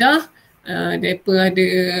 Kalau Kedah mereka ada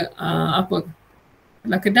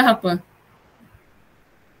kalau Kedah apa?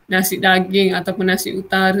 Nasi daging ataupun nasi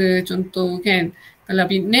utara contoh kan. Kalau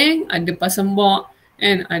Penang ada pasembok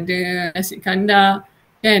kan, ada nasi kandar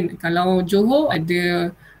kan. Kalau Johor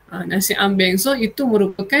ada nasi ambeng. So itu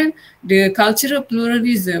merupakan the cultural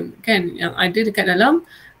pluralism kan yang ada dekat dalam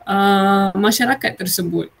masyarakat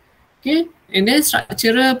tersebut. Okay. And then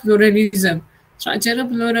structural pluralism.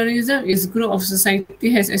 Structural pluralism is group of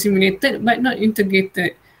society has assimilated but not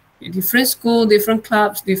integrated. Different school, different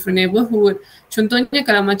clubs, different neighborhood. Contohnya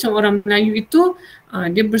kalau macam orang Melayu itu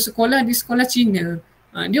dia bersekolah di sekolah Cina.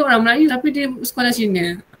 Dia orang Melayu tapi dia sekolah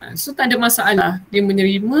Cina. So tak ada masalah. Dia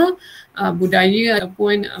menerima budaya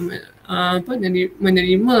ataupun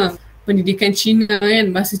menerima pendidikan Cina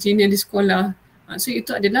kan, bahasa Cina di sekolah. So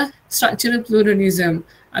itu adalah structural pluralism.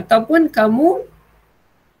 Ataupun kamu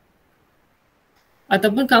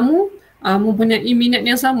mempunyai minat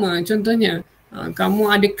yang sama. Contohnya kamu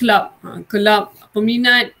ada kelab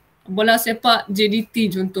peminat bola sepak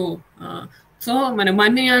JDT contoh. So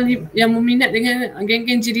mana-mana yang meminat dengan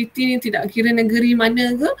geng-geng JDT ni, tidak kira negeri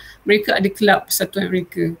mana ke, mereka ada kelab persatuan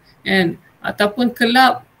mereka kan. Ataupun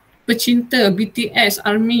kelab pecinta BTS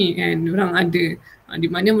ARMY kan, orang ada di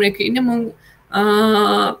mana mereka ini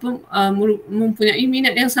mempunyai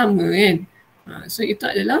minat yang sama kan. So itu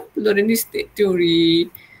adalah pluralistic theory.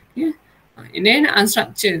 Yeah. And then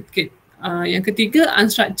unstructured. Okay. Yang ketiga,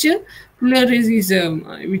 unstructured pluralism,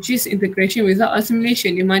 which is integration without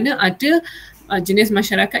assimilation, di mana ada jenis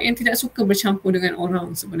masyarakat yang tidak suka bercampur dengan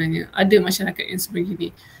orang sebenarnya. Ada masyarakat yang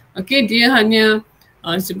sebegini. Okay, dia hanya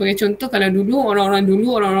sebagai contoh, kalau dulu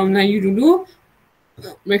orang-orang Melayu dulu,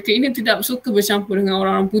 mereka ini tidak suka bercampur dengan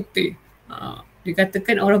orang-orang putih.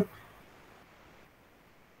 Dikatakan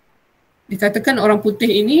orang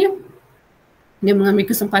putih ini dia mengambil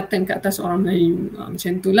kesempatan ke atas orang Melayu.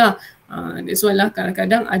 Macam itulah. That's why lah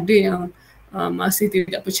kadang-kadang ada yang masih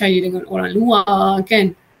tidak percaya dengan orang luar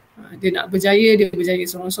kan. Dia nak berjaya, dia berjaya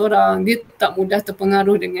seorang-seorang. Dia tak mudah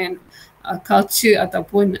terpengaruh dengan culture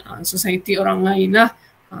ataupun society orang lain lah.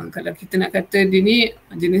 Kalau kita nak kata dia ni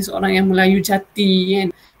jenis orang yang Melayu jati kan,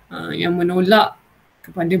 yang menolak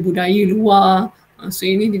kepada budaya luar. So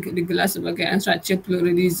ini digelar sebagai unstructured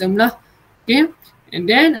pluralism lah. Okay. And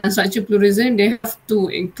then unstructured pluralism, they have two,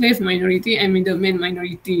 enclave minority and middleman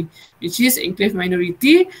minority, which is enclave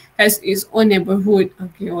minority has its own neighborhood.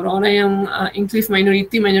 Okay, orang-orang yang enclave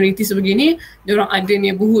minority sebegini, diorang ada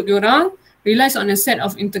neighborhood diorang, relies on a set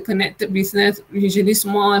of interconnected business, usually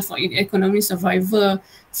small for economic survival.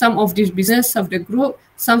 Some of these business serve the group,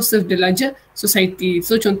 some serve the larger society.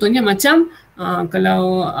 So contohnya macam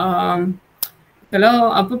kalau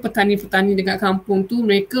petani-petani dekat kampung tu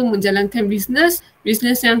mereka menjalankan bisnes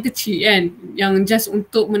yang kecil kan, yang just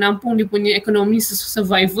untuk menampung dia punya ekonomi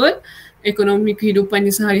survival, ekonomi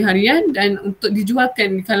kehidupannya sehari-harian dan untuk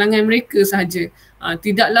dijualkan di kalangan mereka sahaja.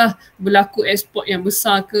 Tidaklah berlaku ekspor yang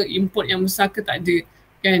besar ke, import yang besar ke, tak ada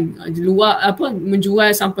kan. Di luar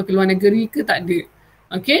menjual sampai ke luar negeri ke, tak ada.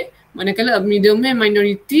 Okay. Manakala middleman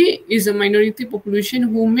minority is a minority population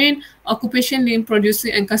who main occupation link producer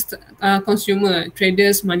and consumer,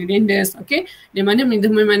 traders, moneylenders, okay. Di mana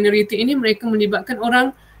middleman minority ini mereka melibatkan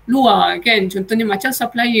orang luar kan. Contohnya macam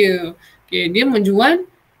supplier. Okay, dia menjual,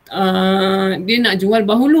 dia nak jual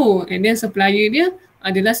bahulu and then supplier dia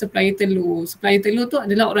adalah supplier telur. Supplier telur tu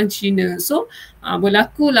adalah orang Cina. So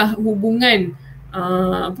berlakulah hubungan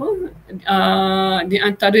di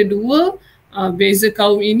antara dua beza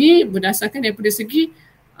kaum ini berdasarkan daripada segi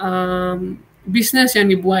bisnes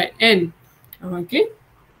yang dibuat kan. Okay.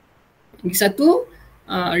 Lagi satu,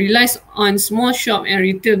 relies on small shop and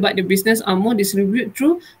retail but the business are more distributed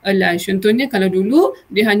through alliance. Contohnya kalau dulu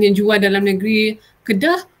dia hanya jual dalam negeri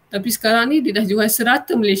Kedah, tapi sekarang ni dia dah jual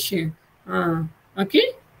serata Malaysia.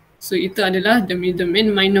 Okay. So itu adalah the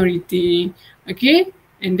middleman minority. Okay.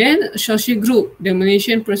 And then social group, the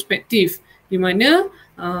Malaysian perspective, di mana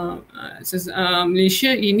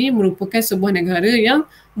Malaysia ini merupakan sebuah negara yang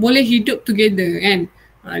boleh hidup together kan,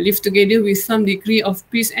 live together with some degree of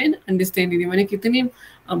peace and understanding, di mana kita ni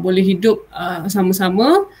boleh hidup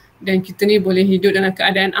sama-sama dan kita ni boleh hidup dalam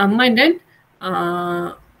keadaan aman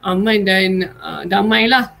dan damai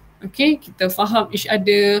lah. Okay, kita faham each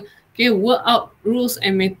other. Okay, work out rules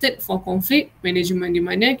and method for conflict management, di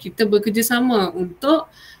mana kita bekerjasama untuk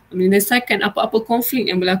menyelesaikan apa-apa konflik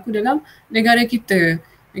yang berlaku dalam negara kita.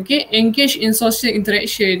 Okay, engage in social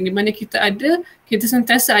interaction, di mana kita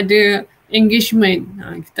sentiasa ada engagement,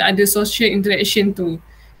 kita ada social interaction tu.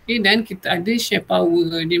 Okay, dan kita ada share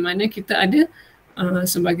power, di mana kita ada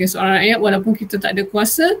sebagai seorang rakyat, walaupun kita tak ada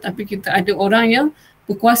kuasa, tapi kita ada orang yang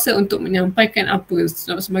berkuasa untuk menyampaikan apa.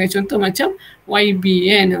 Sebagai contoh macam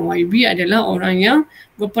YB kan. YB adalah orang yang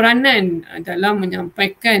berperanan dalam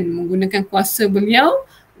menyampaikan, menggunakan kuasa beliau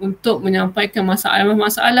untuk menyampaikan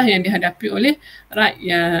masalah-masalah yang dihadapi oleh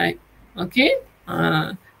rakyat. Okay.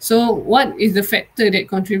 So what is the factor that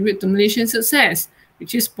contribute to Malaysian success?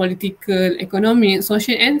 Which is political, economic,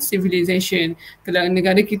 social and civilization. Kalau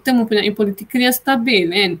negara kita mempunyai political yang stabil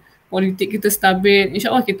kan, politik kita stabil,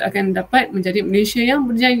 insyaAllah kita akan dapat menjadi Malaysia yang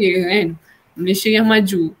berjaya kan, Malaysia yang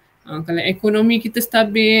maju. Kalau ekonomi kita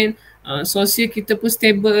stabil, sosial kita pun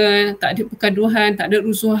stable, tak ada pergaduhan, tak ada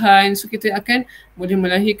rusuhan, so kita akan boleh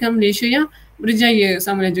melahirkan Malaysia yang berjaya.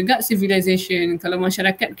 Sama juga civilization, kalau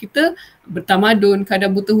masyarakat kita bertamadun, kadar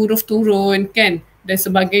buta huruf turun kan dan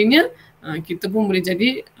sebagainya, kita pun boleh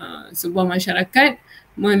jadi sebuah masyarakat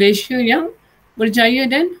Malaysia yang berjaya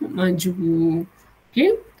dan maju.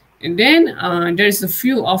 Okay. And then there is a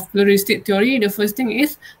few of pluralistic theory. The first thing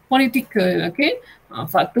is political. Okay.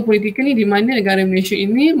 Faktor politikal ni di mana negara Malaysia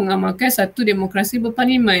ini mengamalkan satu demokrasi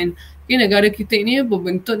berparlimen. Okay, negara kita ini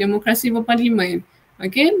berbentuk demokrasi berparlimen.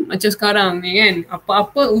 Okay, macam sekarang ni kan,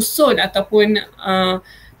 apa-apa usul ataupun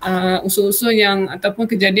usul-usul yang ataupun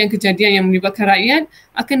kejadian-kejadian yang melibatkan rakyat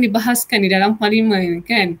akan dibahaskan di dalam parlimen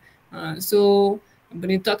kan. So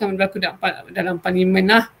benda itu akan berlaku dalam parlimen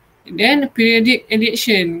lah. Then periodic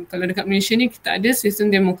election. Kalau dekat Malaysia ni kita ada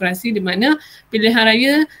sistem demokrasi di mana pilihan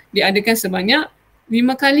raya diadakan sebanyak 5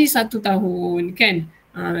 kali 1 tahun kan.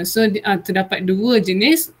 So terdapat 2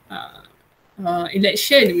 jenis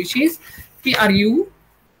election, which is PRU.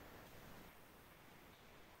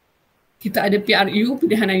 Kita ada PRU,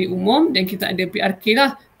 pilihan raya umum, dan kita ada PRK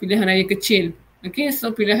lah, pilihan raya kecil. Okay,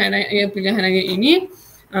 so pilihan raya ini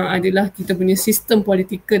adalah kita punya sistem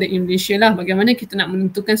politikal di Malaysia lah, bagaimana kita nak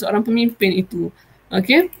menentukan seorang pemimpin itu.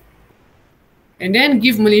 Okay. And then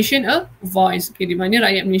give Malaysian a voice. Okay, di mana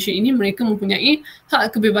rakyat Malaysia ini mereka mempunyai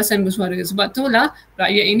hak kebebasan bersuara. Sebab itulah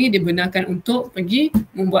rakyat ini dibenarkan untuk pergi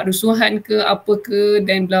membuat rusuhan ke apa ke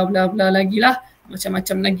dan bla bla bla lagi lah.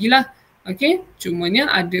 Macam-macam lagi lah. Okay, cumanya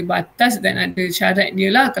ada batas dan ada syarat dia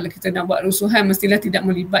lah. Kalau kita nak buat rusuhan mestilah tidak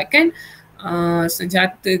melibatkan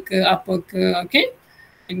senjata ke apa ke. Okay.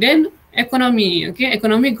 And then economy. Okay,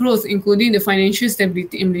 economic growth including the financial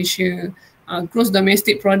stability in Malaysia. Gross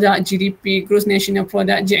domestic product GDP, gross national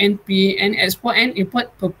product GNP, and export and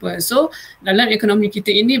import purpose. So dalam ekonomi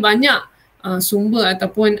kita ini banyak sumber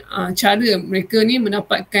ataupun cara mereka ni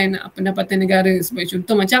mendapatkan pendapatan negara. Sebagai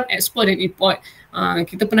contoh macam ekspor dan import.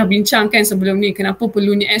 Kita pernah bincangkan sebelum ni kenapa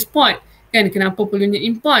perlunya ekspor, kan, kenapa perlunya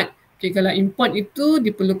import. Okay, kalau import itu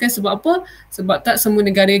diperlukan sebab apa? Sebab tak semua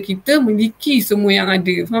negara kita memiliki semua yang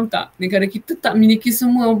ada. Faham tak? Negara kita tak memiliki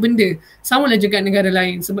semua benda. Sama lah juga negara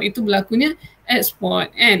lain. Sebab itu berlakunya ekspor.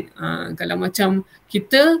 And kalau macam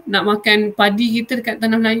kita nak makan padi kita dekat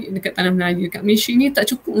tanah Melayu, dekat Malaysia ni tak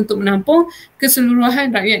cukup untuk menampung keseluruhan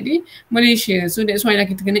rakyat di Malaysia. So that's why lah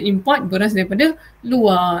kita kena import beras daripada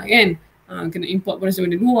luar, kan? Kena import beras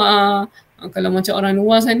daripada luar. Kalau macam orang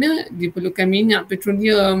luar sana diperlukan minyak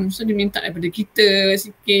petroleum, so dia minta daripada kita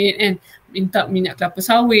sikit, kan, minta minyak kelapa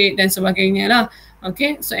sawit dan sebagainya lah.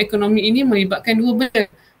 Okay, so ekonomi ini melibatkan dua benda,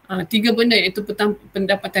 tiga benda, iaitu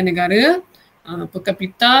pendapatan negara per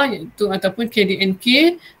kapita, iaitu ataupun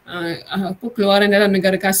KDNK, keluaran dalam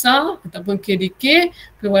negara kasar, ataupun KDK,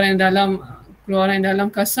 keluaran dalam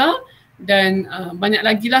kasar, dan banyak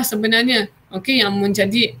lagi lah sebenarnya. Okay, yang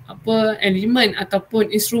menjadi elemen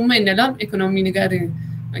ataupun instrumen dalam ekonomi negara.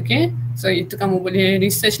 Okay, so itu kamu boleh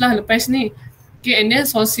research lah lepas ni. Okay, and then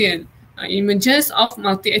social. Images of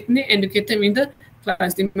multi-ethnic educated middle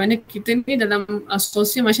class, di mana kita ni dalam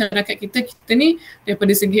sosial masyarakat kita ni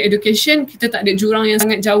daripada segi education kita tak ada jurang yang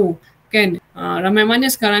sangat jauh, kan. Ramai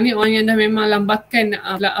mana sekarang ni orang yang dah memang lambakan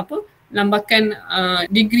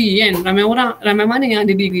degree, kan. Ramai mana yang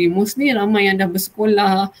ada degree, mostly ramai yang dah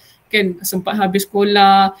bersekolah, kan, sempat habis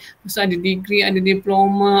sekolah, masa ada degree, ada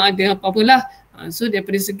diploma, ada apa-apalah. So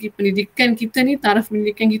daripada segi pendidikan kita ni, taraf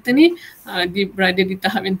pendidikan kita ni berada di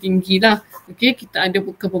tahap yang tinggi lah. Okay, kita ada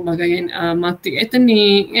kepelbagaian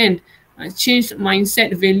multi-ethnic, kan, change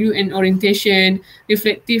mindset, value and orientation,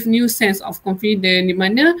 reflective new sense of confidence, di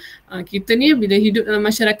mana kita ni bila hidup dalam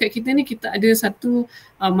masyarakat kita ni, kita ada satu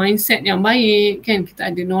mindset yang baik, kan, kita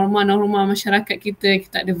ada norma-norma masyarakat kita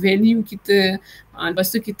ada value kita,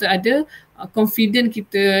 lepas tu kita ada confident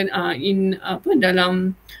kita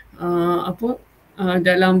dalam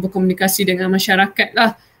berkomunikasi dengan masyarakat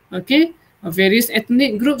lah. Okay, various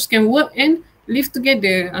ethnic groups can work and live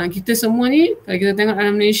together. Kita semua ni, kalau kita tengok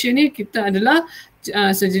dalam Malaysia ni, kita adalah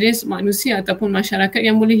sejenis manusia ataupun masyarakat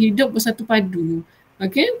yang boleh hidup bersatu padu.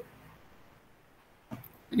 Okay,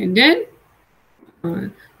 and then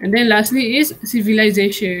lastly is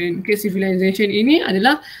civilization. Okay, civilization ini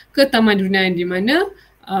adalah ketamadunan, di mana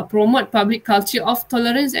promote public culture of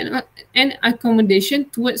tolerance and accommodation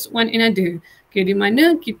towards one another. Okay, di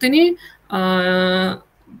mana kita ni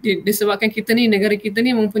disebabkan kita ni, negara kita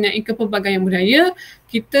ni mempunyai kepelbagaian budaya,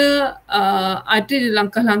 kita ada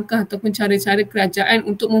langkah-langkah ataupun cara-cara kerajaan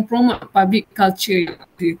untuk mempromote public culture yang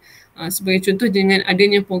ada. Sebagai contoh dengan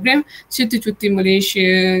adanya program Cerita Cuti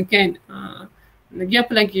Malaysia, kan. Lagi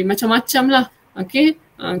apa lagi, macam-macam lah. Okay,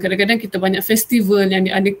 kadang-kadang kita banyak festival yang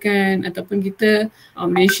diadakan, ataupun kita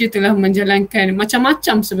Malaysia telah menjalankan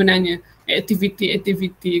macam-macam sebenarnya aktiviti,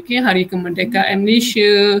 okay, Hari Kemerdekaan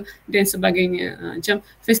Malaysia dan sebagainya. Macam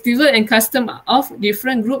festival and custom of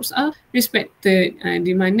different groups are respected,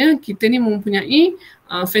 di mana kita ni mempunyai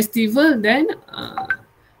festival dan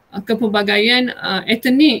kepelbagaian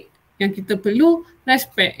etnik yang kita perlu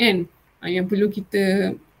respect, kan, yang perlu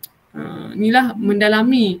kita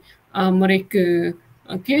mendalami mereka.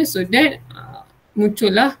 Okay, so that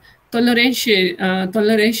muncullah toleransi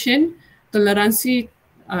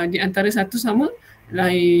di antara satu sama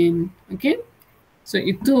lain. Okay, so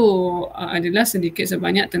itu adalah sedikit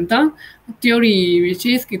sebanyak tentang teori, which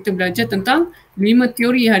is kita belajar tentang 5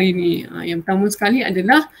 teori hari ini. Yang pertama sekali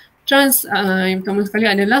adalah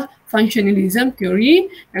functionalism theory,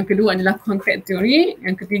 yang kedua adalah contact theory,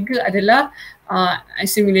 yang ketiga adalah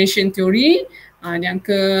assimilation theory, yang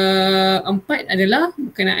keempat adalah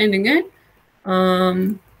berkenaan dengan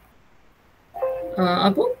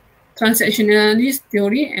transactionalist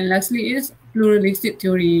theory, and lastly is pluralistic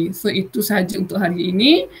theory. So itu sahaja untuk hari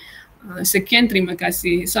ini. Sekian, terima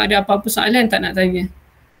kasih. So ada apa-apa soalan tak nak tanya?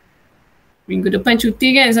 Minggu depan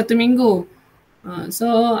cuti, kan, 1 minggu.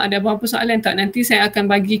 So ada apa-apa soalan tak? Nanti saya akan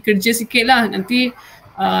bagi kerja sikit lah. Nanti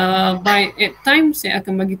by at time saya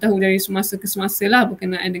akan bagi tahu dari semasa ke semasa lah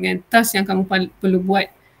berkenaan dengan task yang kamu perlu buat.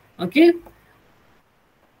 Okay?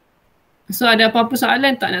 So ada apa-apa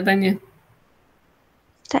soalan tak nak tanya?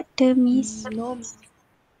 Tak ada, Miss.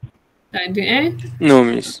 Tak ada No,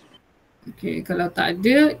 Miss. Okay, kalau tak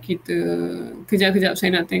ada, kita kejap-kejap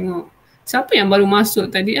saya nak tengok. Siapa yang baru masuk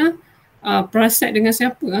tadi Prasad dengan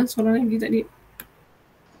siapa seorang lagi tadi?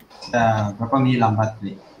 Berapa minit lambat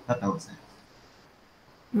ni? Tak tahu saya.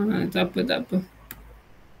 Tak apa.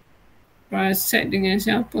 Prasad dengan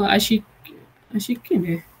siapa?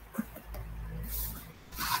 Ashikin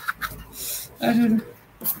Aduh.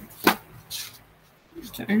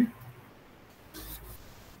 Sekejap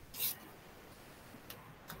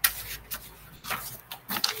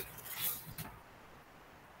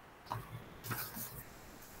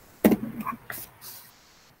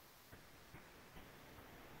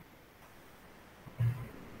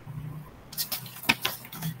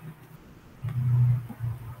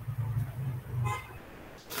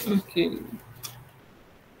Okay.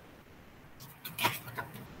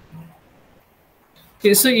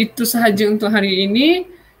 Okay, so itu sahaja untuk hari ini.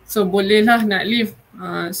 So bolehlah nak leave.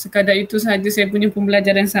 Sekadar itu sahaja saya punya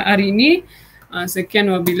pembelajaran hari ini. Sekian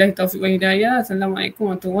wabillahi taufiq wal hidayah. Assalamualaikum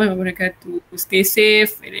warahmatullahi wabarakatuh. Stay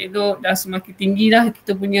safe, elok-elok. Dah semakin tinggi dah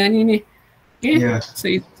kita punya ni. Okay, so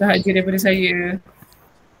itu sahaja daripada saya.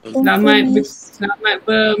 Selamat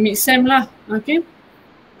ber-mid-sem lah. Okay.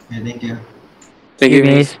 Okay, thank you. Thank you,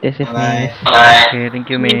 Miss. Stay safe, Bye. Miss. Okay, thank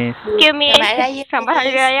you, Miss. Thank you, Miss. Selamat Raya. Selamat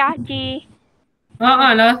Hari Raya Haji.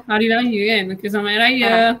 Lah, hari raya kan. Okay, selamat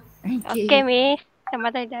raya. Okay, Miss.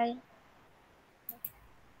 Selamat Hari Raya.